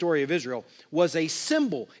event to the story of Israel, was a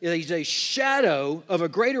symbol, is a shadow of a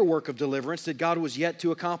greater work of deliverance that God was yet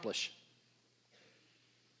to accomplish.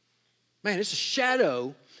 Man, it's a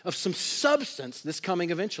shadow of some substance that's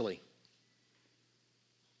coming eventually.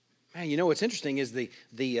 Man, you know what's interesting is the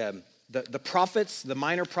prophets, the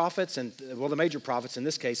minor prophets, and the major prophets in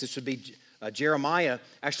this case, this would be Jeremiah,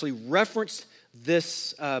 actually referenced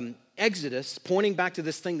this Exodus, pointing back to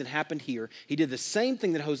this thing that happened here. He did the same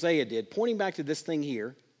thing that Hosea did, pointing back to this thing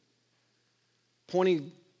here,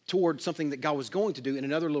 pointing toward something that God was going to do in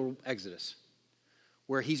another little Exodus,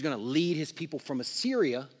 where he's going to lead his people from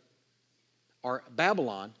Assyria or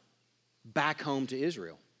Babylon back home to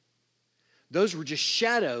Israel. Those were just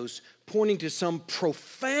shadows pointing to some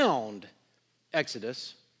profound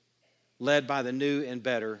Exodus led by the new and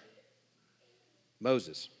better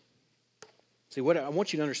Moses. See, what I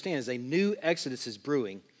want you to understand is a new Exodus is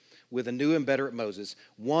brewing with a new and better Moses,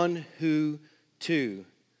 one who, too,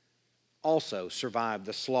 also survived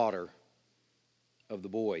the slaughter of the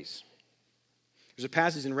boys. There's a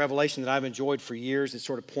passage in Revelation that I've enjoyed for years. It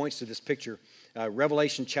sort of points to this picture.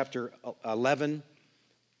 Revelation chapter 11,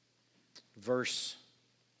 Revelation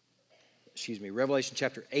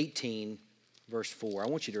chapter 18, verse 4. I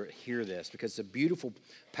want you to hear this because it's a beautiful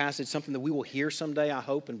passage, something that we will hear someday, I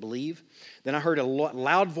hope and believe. Then I heard a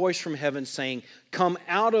loud voice from heaven saying, "Come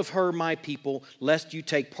out of her, my people, lest you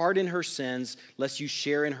take part in her sins, lest you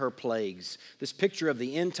share in her plagues." This picture of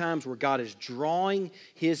the end times where God is drawing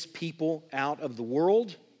his people out of the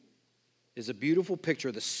world is a beautiful picture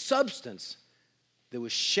of the substance that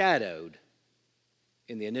was shadowed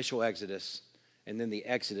in the initial Exodus and then the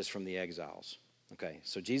Exodus from the exiles. Okay,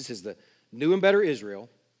 so Jesus is the new and better Israel.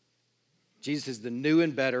 Jesus is the new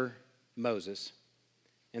and better Moses.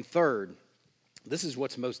 And third, this is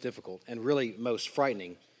what's most difficult and really most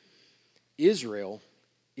frightening. Israel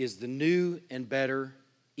is the new and better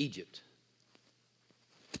Egypt.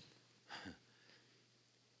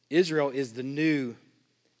 Israel is the new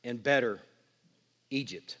and better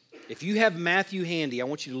Egypt. If you have Matthew handy, I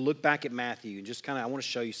want you to look back at Matthew and just I want to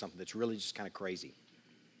show you something that's really just kind of crazy.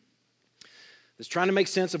 It's trying to make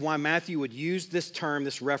sense of why Matthew would use this term,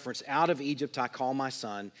 this reference, "out of Egypt I call my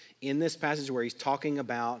son," in this passage where he's talking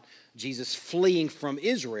about Jesus fleeing from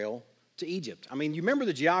Israel to Egypt. I mean, you remember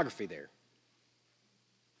the geography there.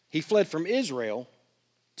 He fled from Israel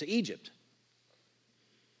to Egypt.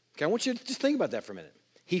 Okay, I want you to just think about that for a minute.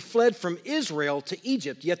 He fled from Israel to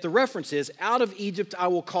Egypt, yet the reference is, "out of Egypt I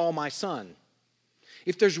will call my son."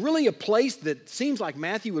 If there's really a place that seems like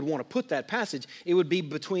Matthew would want to put that passage, it would be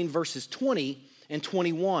between verses 20 and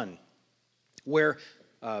 21, where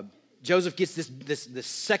Joseph gets this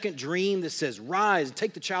second dream that says, "Rise and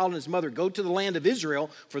take the child and his mother, go to the land of Israel,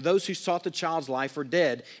 for those who sought the child's life are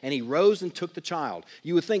dead." And he rose and took the child.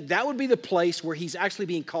 You would think that would be the place where he's actually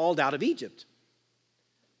being called out of Egypt,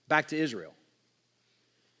 back to Israel.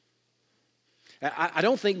 I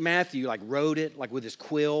don't think Matthew wrote it with his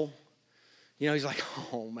quill. You know, he's like,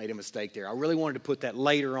 "Oh, made a mistake there. I really wanted to put that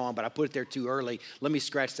later on, but I put it there too early. Let me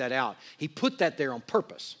scratch that out." He put that there on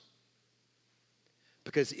purpose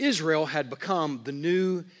because Israel had become the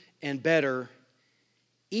new and better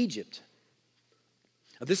Egypt.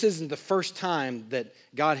 Now, this isn't the first time that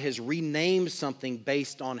God has renamed something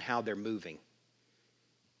based on how they're moving.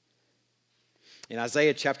 In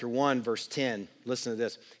Isaiah chapter 1, verse 10, listen to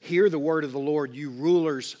this. "Hear the word of the Lord, you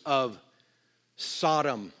rulers of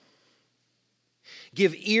Sodom.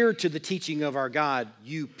 Give ear to the teaching of our God,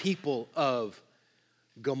 you people of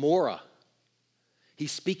Gomorrah."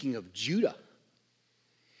 He's speaking of Judah.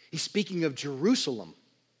 He's speaking of Jerusalem.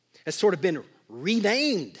 It's sort of been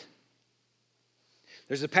renamed.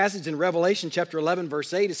 There's a passage in Revelation chapter 11,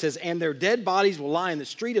 verse 8. It says, "And their dead bodies will lie in the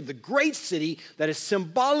street of the great city that is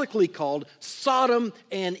symbolically called Sodom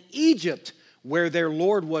and Egypt, where their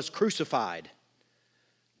Lord was crucified."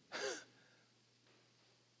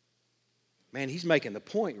 Man, he's making the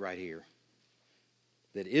point right here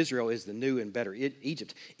that Israel is the new and better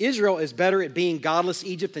Egypt. Israel is better at being godless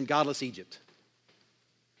Egypt than godless Egypt.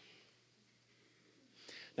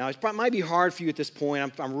 Now, it might be hard for you at this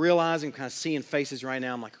point. I'm realizing, kind of seeing faces right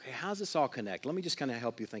now. I'm like, okay, how does this all connect? Let me just kind of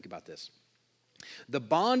help you think about this. The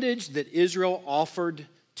bondage that Israel offered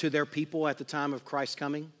to their people at the time of Christ's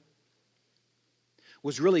coming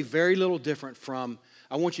was really very little different from,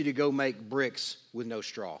 I want you to go make bricks with no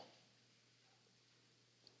straw.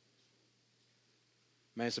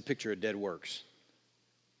 Man, it's a picture of dead works.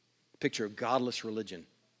 A picture of godless religion.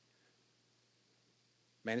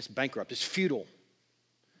 Man, it's bankrupt. It's futile.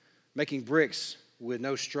 Making bricks with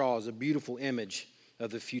no straw is a beautiful image of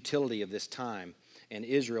the futility of this time. And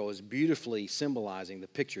Israel is beautifully symbolizing the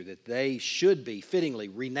picture that they should be fittingly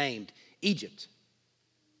renamed Egypt.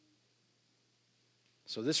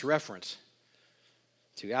 So this reference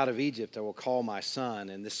to out of Egypt I will call my son,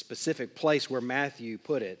 and this specific place where Matthew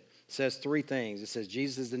put it says three things. It says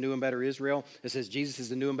Jesus is the new and better Israel. It says Jesus is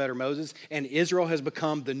the new and better Moses. And Israel has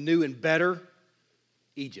become the new and better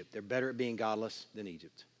Egypt. They're better at being godless than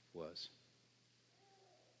Egypt was.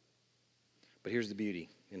 But here's the beauty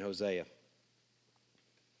in Hosea.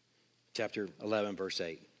 Chapter 11, verse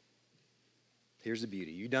 8. Here's the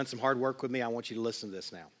beauty. You've done some hard work with me. I want you to listen to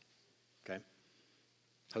this now. Okay?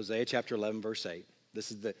 Hosea chapter 11, verse 8.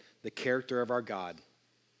 This is the character of our God.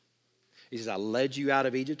 He says, I led you out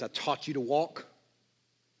of Egypt. I taught you to walk,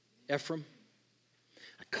 Ephraim.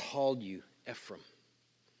 I called you, Ephraim.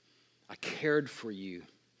 I cared for you,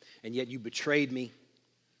 and yet you betrayed me.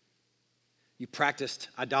 You practiced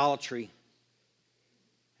idolatry.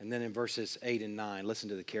 And then in verses 8 and 9, listen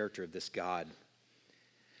to the character of this God.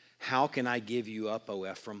 How can I give you up, O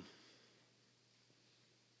Ephraim?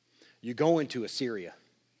 You go into Assyria.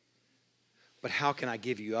 But how can I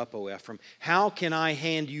give you up, O Ephraim? How can I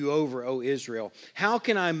hand you over, O Israel? How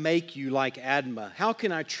can I make you like Admah? How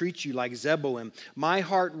can I treat you like Zeboim? My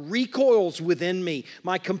heart recoils within me.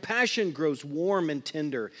 My compassion grows warm and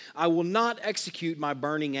tender. I will not execute my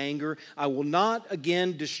burning anger. I will not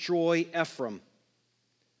again destroy Ephraim.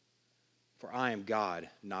 For I am God,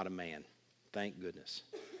 not a man. Thank goodness.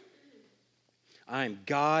 I am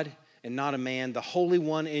God and not a man, the Holy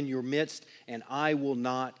One in your midst, and I will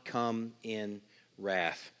not come in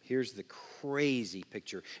wrath. Here's the crazy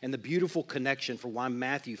picture and the beautiful connection for why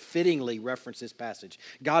Matthew fittingly referenced this passage.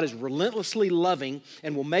 God is relentlessly loving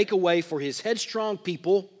and will make a way for his headstrong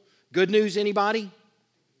people. Good news, anybody?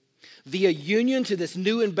 Via union to this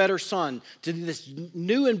new and better son, to this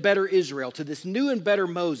new and better Israel, to this new and better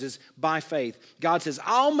Moses by faith. God says,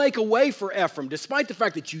 I'll make a way for Ephraim, despite the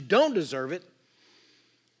fact that you don't deserve it.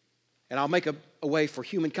 And I'll make a way for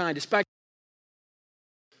humankind, despite,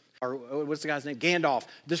 or what's the guy's name? Gandalf.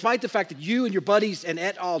 Despite the fact that you and your buddies and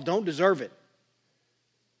et al. Don't deserve it.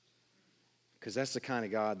 Because that's the kind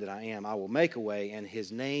of God that I am. I will make a way, and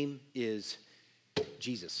his name is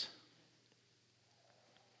Jesus.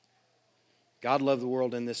 God loved the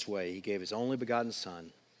world in this way. He gave his only begotten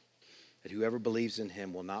Son, that whoever believes in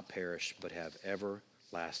him will not perish, but have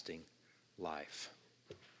everlasting life.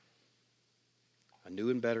 A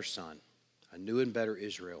new and better son, a new and better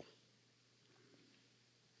Israel,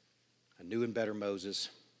 a new and better Moses.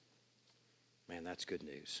 Man, that's good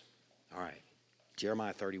news. All right,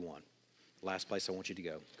 Jeremiah 31, last place I want you to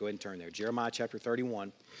go. Go ahead and turn there. Jeremiah chapter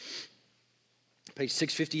 31, page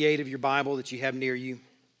 658 of your Bible that you have near you.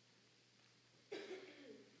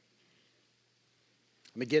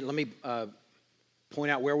 Let me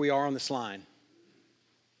point out where we are on this line.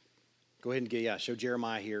 Go ahead and show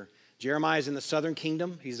Jeremiah here. Jeremiah is in the southern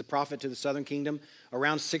kingdom. He's the prophet to the southern kingdom.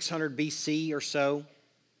 Around 600 BC or so.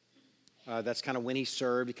 That's kind of when he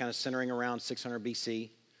served. He kind of centering around 600 BC.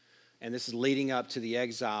 And this is leading up to the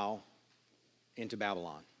exile into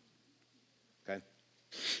Babylon. Okay?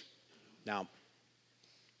 Now,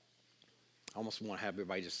 I almost want to have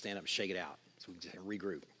everybody just stand up and shake it out so we can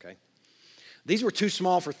regroup, okay? These were too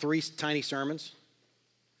small for 3 tiny sermons,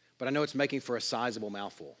 but I know it's making for a sizable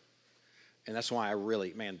mouthful. And that's why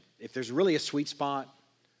if there's really a sweet spot,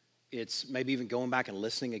 it's maybe even going back and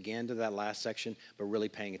listening again to that last section, but really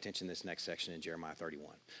paying attention to this next section in Jeremiah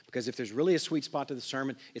 31. Because if there's really a sweet spot to the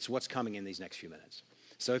sermon, it's what's coming in these next few minutes.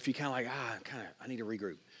 So if you kind of I need to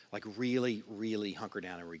regroup, like really, really hunker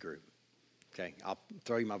down and regroup. Okay, I'll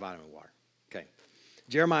throw you my vitamin water. Okay,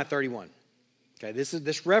 Jeremiah 31. Okay,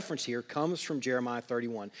 this reference here comes from Jeremiah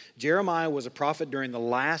 31. Jeremiah was a prophet during the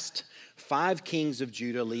last 5 kings of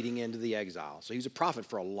Judah leading into the exile. So he was a prophet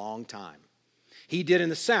for a long time. He did in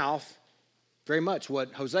the south very much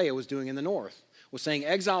what Hosea was doing in the north, was saying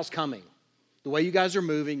exile's coming. The way you guys are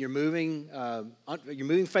moving, you're moving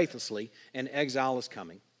faithlessly, and exile is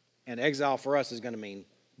coming. And exile for us is going to mean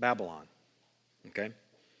Babylon. Okay?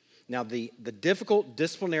 Now, the difficult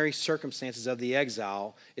disciplinary circumstances of the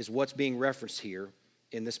exile is what's being referenced here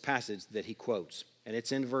in this passage that he quotes. And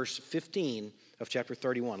it's in verse 15 of chapter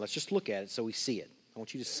 31. Let's just look at it so we see it. I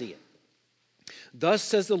want you to see it. Thus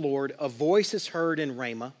says the Lord, a voice is heard in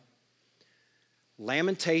Ramah,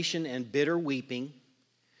 lamentation and bitter weeping.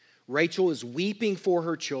 Rachel is weeping for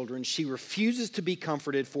her children. She refuses to be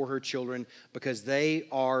comforted for her children because they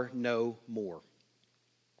are no more.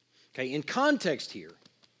 Okay, in context here,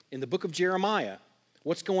 in the book of Jeremiah,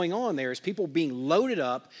 what's going on there is people being loaded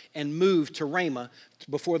up and moved to Ramah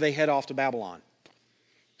before they head off to Babylon.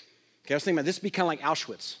 Okay, I was thinking about this would be kind of like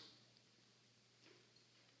Auschwitz.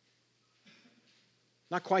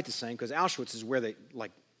 Not quite the same, because Auschwitz is where they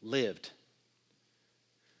lived,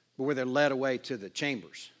 but where they're led away to the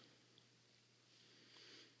chambers.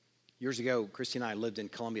 Years ago, Christy and I lived in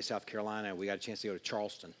Columbia, South Carolina. We got a chance to go to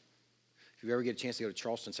Charleston. If you ever get a chance to go to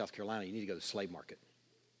Charleston, South Carolina, you need to go to the slave market.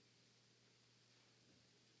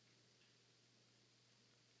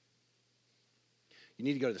 You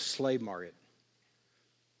need to go to the slave market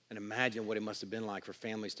and imagine what it must have been like for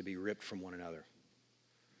families to be ripped from one another.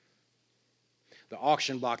 The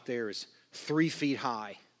auction block there is 3 feet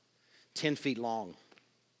high, 10 feet long.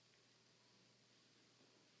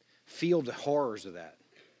 Feel the horrors of that.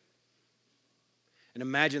 And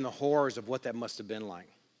imagine the horrors of what that must have been like.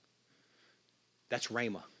 That's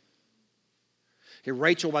Ramah. Okay,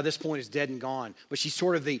 Rachel, by this point, is dead and gone, but she's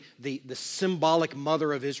sort of the symbolic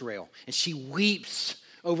mother of Israel. And she weeps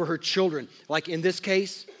over her children. Like in this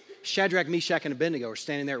case, Shadrach, Meshach, and Abednego are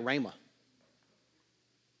standing there at Ramah.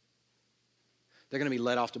 They're going to be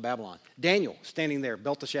led off to Babylon. Daniel, standing there,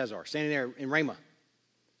 Belteshazzar, standing there in Ramah.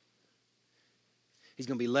 He's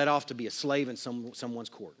going to be led off to be a slave in someone's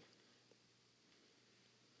court.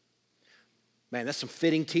 Man, that's some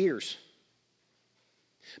fitting tears.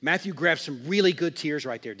 Matthew grabbed some really good tears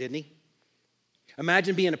right there, didn't he?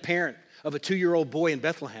 Imagine being a parent of a 2-year-old boy in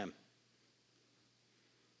Bethlehem.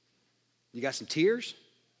 You got some tears?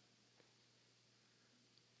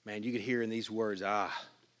 Man, you could hear in these words, yeah,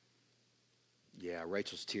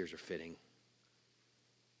 Rachel's tears are fitting.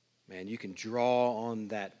 Man, you can draw on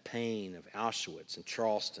that pain of Auschwitz and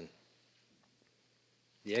Charleston.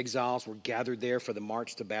 The exiles were gathered there for the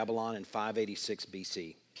march to Babylon in 586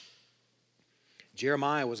 BC.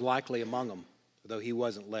 Jeremiah was likely among them, though he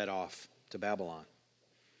wasn't led off to Babylon.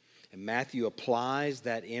 And Matthew applies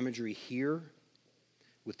that imagery here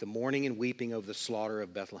with the mourning and weeping over the slaughter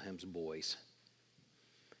of Bethlehem's boys.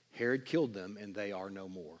 Herod killed them, and they are no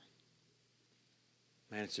more.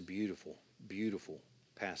 Man, it's a beautiful, beautiful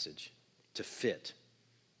passage to fit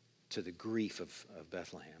to the grief of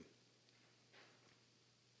Bethlehem.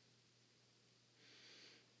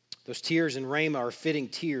 Those tears in Ramah are fitting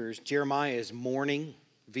tears. Jeremiah is mourning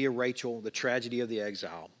via Rachel the tragedy of the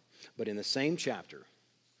exile. But in the same chapter,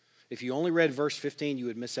 if you only read verse 15, you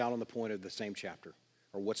would miss out on the point of the same chapter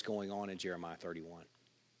or what's going on in Jeremiah 31.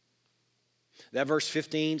 That verse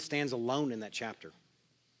 15 stands alone in that chapter.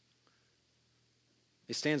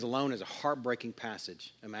 It stands alone as a heartbreaking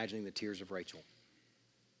passage, imagining the tears of Rachel.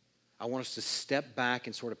 I want us to step back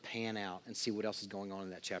and sort of pan out and see what else is going on in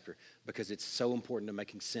that chapter because it's so important to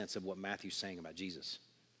making sense of what Matthew's saying about Jesus.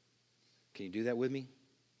 Can you do that with me?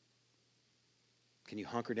 Can you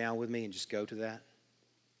hunker down with me and just go to that?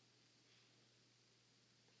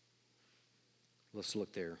 Let's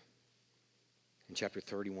look there in chapter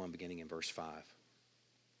 31, beginning in verse 5.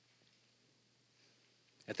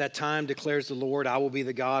 At that time, declares the Lord, I will be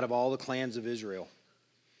the God of all the clans of Israel,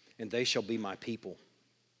 and they shall be my people.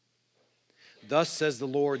 Thus says the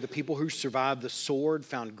Lord, the people who survived the sword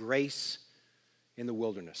found grace in the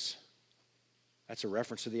wilderness. That's a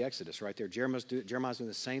reference to the Exodus right there. Jeremiah's doing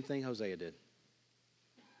the same thing Hosea did.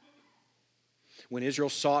 When Israel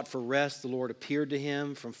sought for rest, the Lord appeared to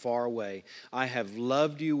him from far away. I have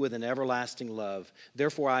loved you with an everlasting love.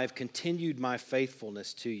 Therefore, I have continued my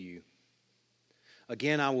faithfulness to you.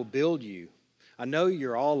 Again, I will build you. I know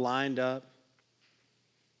you're all lined up.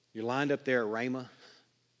 You're lined up there at Ramah.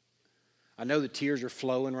 I know the tears are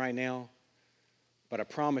flowing right now, but I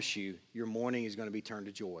promise you, your mourning is going to be turned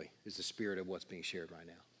to joy, is the spirit of what's being shared right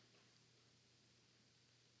now.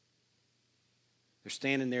 They're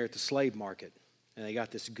standing there at the slave market, and they got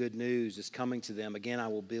this good news that's coming to them. Again, I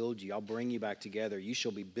will build you. I'll bring you back together. You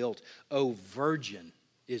shall be built, O virgin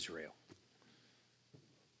Israel.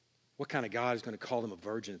 What kind of God is going to call them a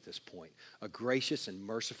virgin at this point? A gracious and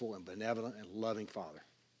merciful and benevolent and loving Father.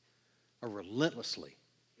 A relentlessly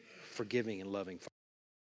forgiving and loving Father.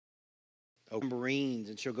 O marines,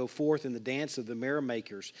 and shall go forth in the dance of the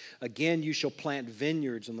merrymakers. Again you shall plant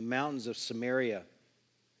vineyards on the mountains of Samaria.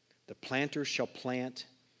 The planters shall plant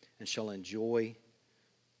and shall enjoy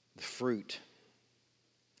the fruit.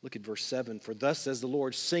 Look at verse 7. For thus says the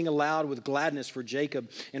Lord, sing aloud with gladness for Jacob,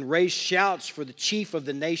 and raise shouts for the chief of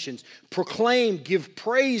the nations. Proclaim, give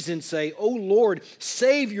praise, and say, O Lord,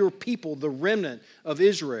 save your people, the remnant of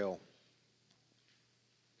Israel.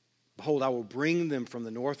 Behold, I will bring them from the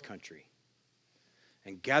north country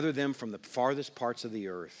and gather them from the farthest parts of the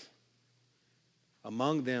earth.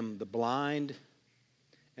 Among them the blind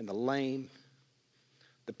and the lame,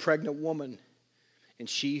 the pregnant woman, and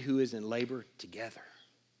she who is in labor together.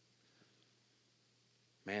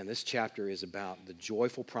 Man, this chapter is about the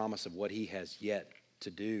joyful promise of what he has yet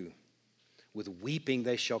to do. With weeping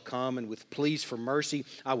they shall come, and with pleas for mercy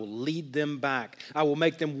I will lead them back. I will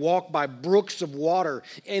make them walk by brooks of water,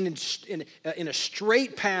 and in a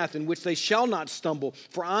straight path in which they shall not stumble.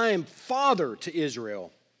 For I am father to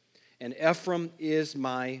Israel, and Ephraim is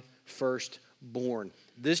my firstborn.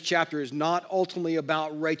 This chapter is not ultimately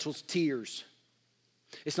about Rachel's tears.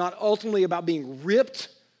 It's not ultimately about being ripped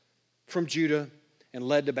from Judah and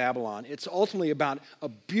led to Babylon. It's ultimately about a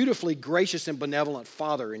beautifully gracious and benevolent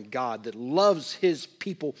Father in God that loves his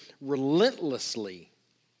people relentlessly.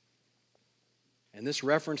 And this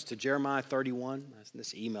reference to Jeremiah 31,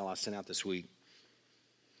 this email I sent out this week,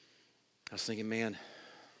 I was thinking, man,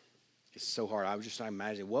 it's so hard. I was just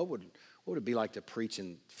imagining what would it be like to preach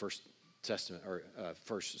in First Testament or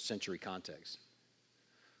first century context,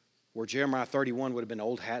 where Jeremiah 31 would have been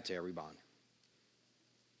old hat to everybody.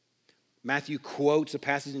 Matthew quotes a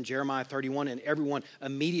passage in Jeremiah 31, and everyone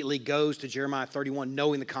immediately goes to Jeremiah 31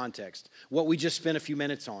 knowing the context. What we just spent a few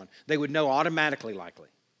minutes on, they would know automatically, likely.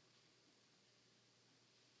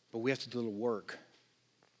 But we have to do a little work.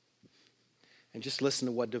 And just listen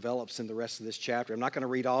to what develops in the rest of this chapter. I'm not going to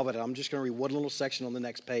read all of it. I'm just going to read one little section on the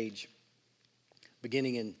next page,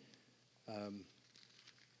 beginning in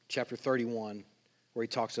chapter 31, where he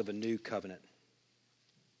talks of a new covenant.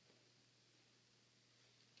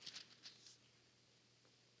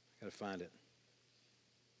 Got to find it.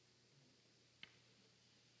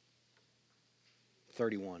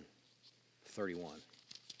 31.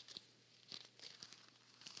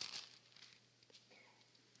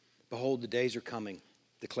 Behold, the days are coming,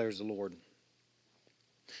 declares the Lord,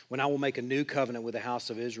 when I will make a new covenant with the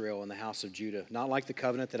house of Israel and the house of Judah, not like the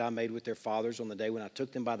covenant that I made with their fathers on the day when I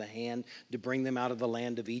took them by the hand to bring them out of the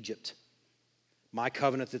land of Egypt. My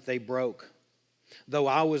covenant that they broke, though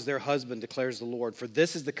I was their husband, declares the Lord. For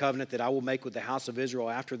this is the covenant that I will make with the house of Israel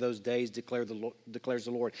after those days, declares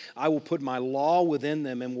the Lord. I will put my law within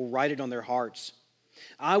them and will write it on their hearts.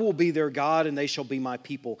 I will be their God, and they shall be my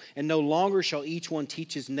people. And no longer shall each one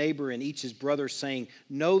teach his neighbor and each his brother, saying,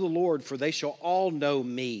 Know the Lord, for they shall all know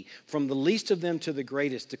me, from the least of them to the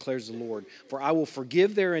greatest, declares the Lord. For I will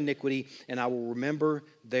forgive their iniquity, and I will remember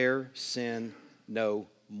their sin no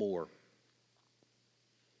more.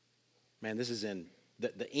 Man, this is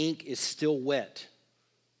the ink is still wet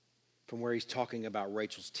from where he's talking about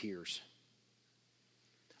Rachel's tears.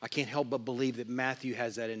 I can't help but believe that Matthew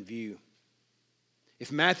has that in view.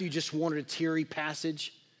 If Matthew just wanted a teary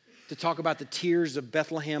passage to talk about the tears of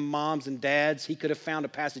Bethlehem moms and dads, he could have found a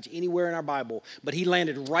passage anywhere in our Bible. But he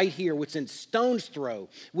landed right here, within stone's throw,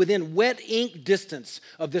 within wet ink distance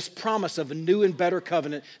of this promise of a new and better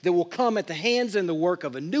covenant that will come at the hands and the work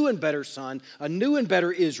of a new and better Son, a new and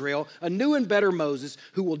better Israel, a new and better Moses,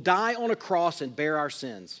 who will die on a cross and bear our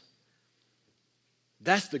sins.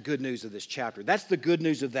 That's the good news of this chapter. That's the good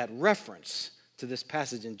news of that reference to this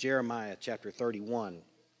passage in Jeremiah chapter 31.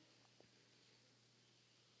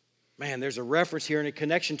 Man, there's a reference here and a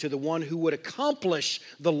connection to the one who would accomplish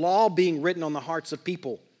the law being written on the hearts of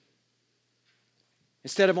people.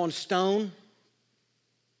 Instead of on stone,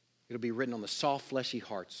 it'll be written on the soft, fleshy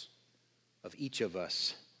hearts of each of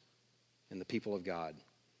us and the people of God.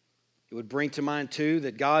 It would bring to mind, too,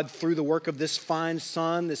 that God, through the work of this fine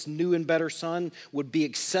Son, this new and better Son, would be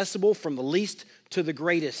accessible from the least to the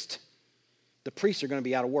greatest. The priests are going to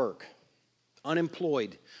be out of work,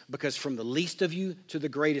 unemployed, because from the least of you to the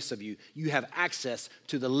greatest of you, you have access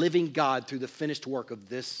to the living God through the finished work of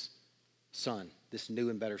this Son, this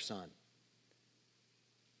new and better Son.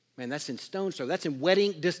 Man, that's in stone's throw. That's in wet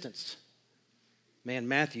ink distance. Man,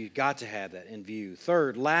 Matthew got to have that in view.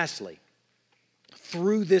 Third, lastly,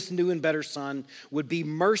 through this new and better Son would be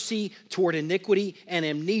mercy toward iniquity and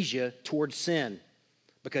amnesia toward sin,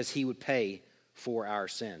 because he would pay for our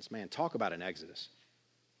sins. Man, talk about an Exodus.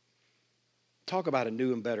 Talk about a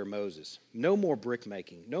new and better Moses. No more brick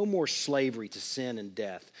making. No more slavery to sin and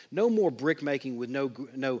death. No more brick making with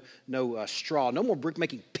no straw. No more brick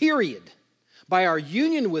making, period. By our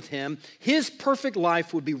union with him, his perfect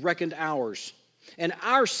life would be reckoned ours. And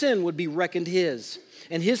our sin would be reckoned his.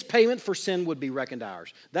 And his payment for sin would be reckoned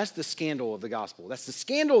ours. That's the scandal of the gospel. That's the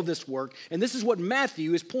scandal of this work. And this is what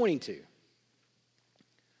Matthew is pointing to.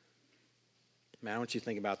 Man, I want you to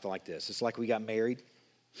think about it like this. It's like we got married.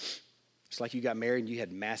 It's like you got married and you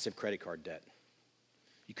had massive credit card debt.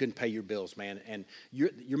 You couldn't pay your bills, man. And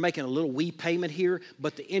you're making a little wee payment here,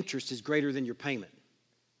 but the interest is greater than your payment.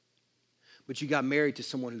 But you got married to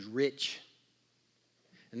someone who's rich,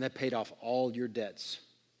 and that paid off all your debts.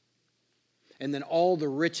 And then all the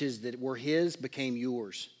riches that were his became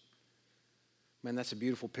yours. Man, that's a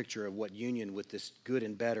beautiful picture of what union with this good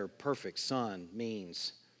and better, perfect Son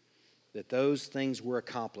means. That those things were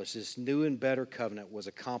accomplished. This new and better covenant was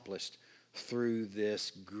accomplished through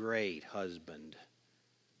this great husband.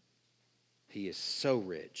 He is so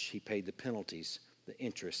rich. He paid the penalties, the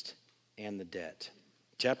interest, and the debt.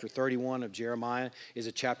 Chapter 31 of Jeremiah is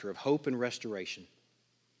a chapter of hope and restoration.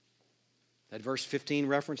 That verse 15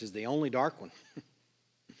 reference is the only dark one.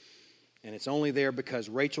 And it's only there because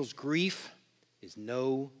Rachel's grief is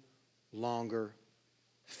no longer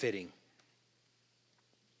fitting.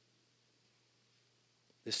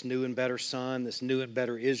 This new and better Son, this new and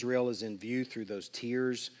better Israel is in view through those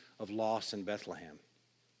tears of loss in Bethlehem.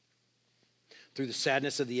 Through the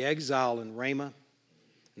sadness of the exile in Ramah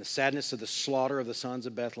and the sadness of the slaughter of the sons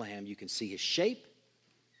of Bethlehem, you can see his shape,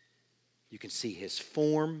 you can see his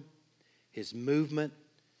form, his movement,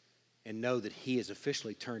 and know that he has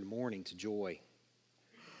officially turned mourning to joy.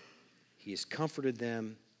 He has comforted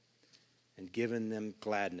them and given them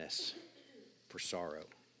gladness for sorrow.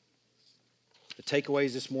 The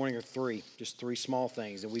takeaways this morning are three, just three small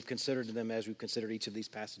things, and we've considered them as we've considered each of these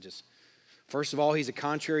passages. First of all, he's a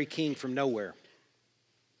contrary king from nowhere.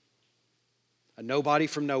 A nobody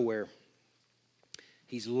from nowhere.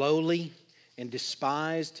 He's lowly and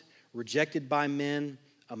despised, rejected by men,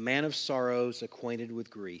 a man of sorrows, acquainted with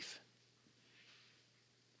grief.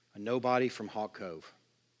 A nobody from Hawk Cove.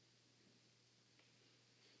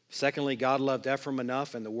 Secondly, God loved Ephraim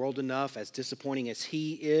enough and the world enough, as disappointing as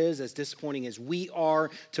he is, as disappointing as we are,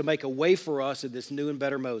 to make a way for us of this new and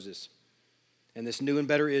better Moses, and this new and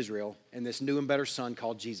better Israel, and this new and better Son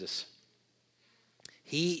called Jesus.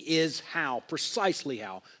 He is how, precisely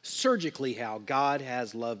how, surgically how God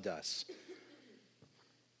has loved us.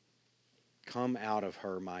 Come out of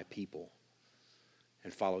her, my people,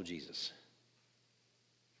 and follow Jesus.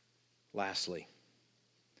 Lastly,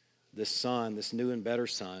 this Son, this new and better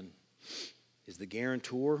Son, is the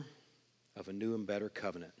guarantor of a new and better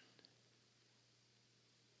covenant.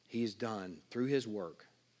 He has done, through his work,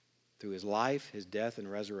 through his life, his death, and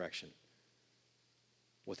resurrection,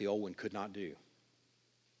 what the old one could not do.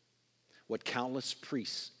 What countless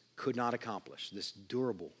priests could not accomplish. This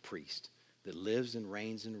durable priest that lives and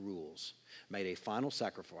reigns and rules made a final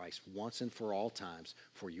sacrifice once and for all times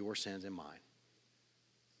for your sins and mine.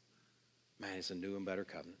 Man, it's a new and better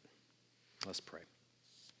covenant. Let's pray.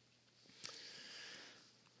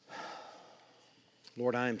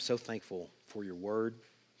 Lord, I am so thankful for your word.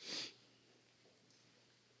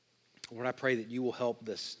 Lord, I pray that you will help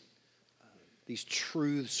these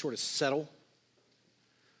truths sort of settle.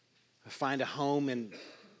 Find a home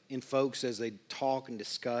in folks as they talk and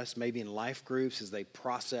discuss, maybe in life groups as they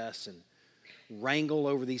process and wrangle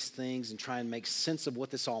over these things and try and make sense of what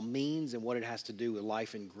this all means and what it has to do with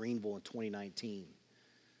life in Greenville in 2019.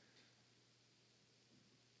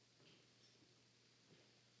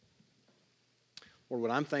 Lord,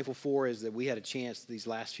 what I'm thankful for is that we had a chance these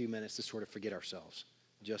last few minutes to sort of forget ourselves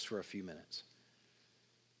just for a few minutes.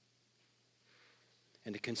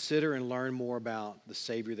 And to consider and learn more about the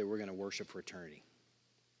Savior that we're going to worship for eternity.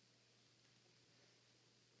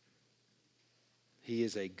 He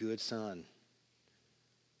is a good Son.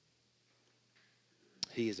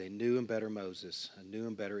 He is a new and better Moses, a new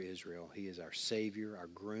and better Israel. He is our Savior, our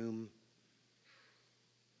groom.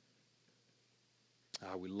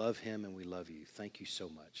 We love him and we love you. Thank you so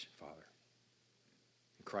much, Father.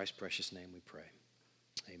 In Christ's precious name we pray.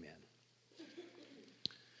 Amen.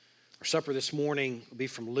 Our supper this morning will be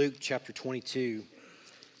from Luke chapter 22.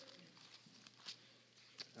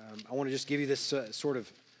 I want to just give you this sort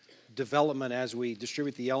of development as we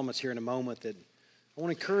distribute the elements here in a moment, that I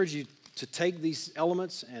want to encourage you to take these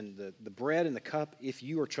elements and the bread and the cup if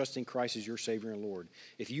you are trusting Christ as your Savior and Lord.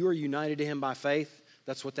 If you are united to him by faith,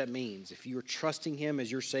 that's what that means. If you are trusting him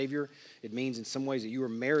as your Savior, it means in some ways that you are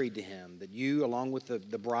married to him, that you, along with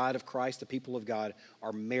the bride of Christ, the people of God,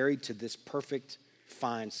 are married to this perfect,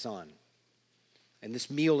 fine Son. And this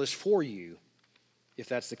meal is for you if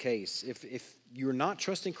that's the case. If you're not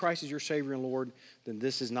trusting Christ as your Savior and Lord, then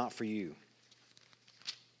this is not for you.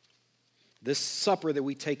 This supper that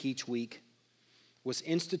we take each week was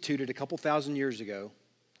instituted a couple thousand years ago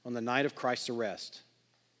on the night of Christ's arrest.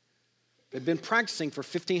 They'd been practicing for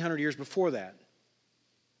 1,500 years before that.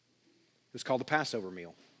 It was called the Passover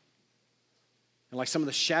meal. And like some of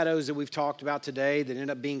the shadows that we've talked about today that end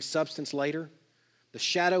up being substance later, the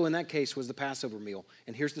shadow in that case was the Passover meal.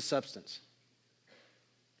 And here's the substance.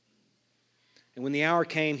 And when the hour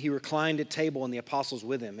came, he reclined at table and the apostles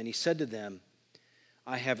with him. And he said to them,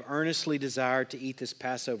 I have earnestly desired to eat this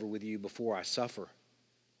Passover with you before I suffer.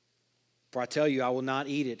 For I tell you, I will not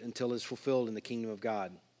eat it until it is fulfilled in the kingdom of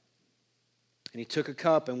God. And he took a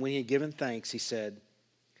cup, and when he had given thanks, he said,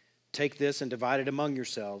 take this and divide it among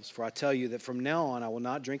yourselves, for I tell you that from now on I will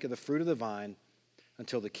not drink of the fruit of the vine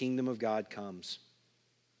until the kingdom of God comes.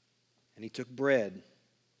 And he took bread,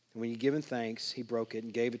 and when he had given thanks, he broke it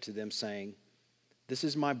and gave it to them, saying, this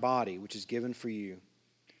is my body, which is given for you.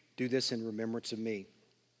 Do this in remembrance of me.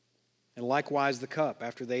 And likewise the cup,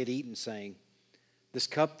 after they had eaten, saying, this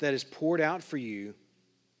cup that is poured out for you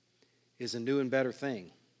is a new and better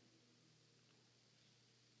thing.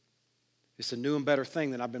 It's a new and better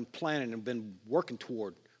thing that I've been planning and been working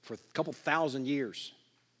toward for a couple thousand years.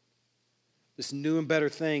 This new and better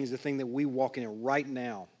thing is the thing that we walk in right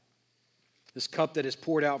now. This cup that is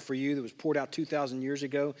poured out for you, that was poured out 2,000 years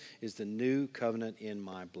ago, is the new covenant in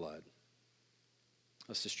my blood.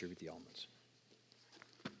 Let's distribute the elements.